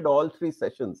attended all 3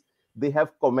 sessions. They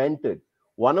have commented.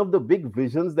 One of the big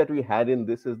visions that we had in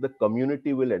this is the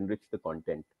community will enrich the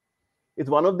content. It's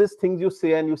one of these things you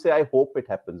say and you say, I hope it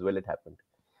happens. Well, it happened.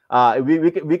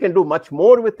 We can do much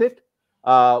more with it,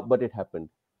 but it happened.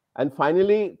 And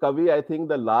finally, Kavi, I think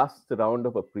the last round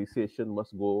of appreciation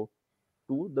must go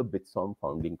to the BITSoM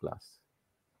founding class.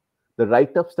 The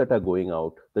write-ups that are going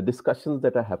out, the discussions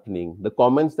that are happening, the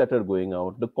comments that are going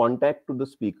out, the contact to the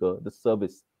speaker, the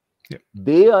service,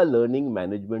 they are learning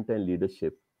management and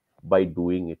leadership by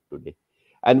doing it today.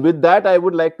 And with that, I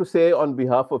would like to say on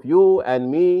behalf of you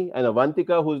and me and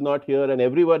Avantika, who's not here, and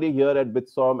everybody here at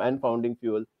BITSoM and Founding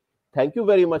Fuel, thank you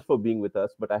very much for being with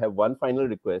us. But I have one final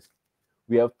request.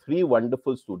 We have 3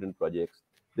 wonderful student projects.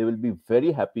 They will be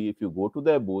very happy if you go to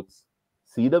their booths,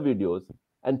 see the videos,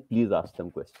 and please ask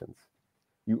them questions.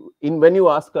 When you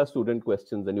ask our student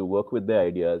questions and you work with their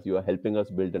ideas, you are helping us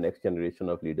build the next generation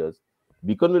of leaders.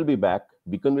 Beacon will be back,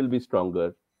 Beacon will be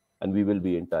stronger, and we will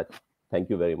be in touch. Thank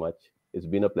you very much. It's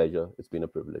been a pleasure. It's been a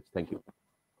privilege. Thank you.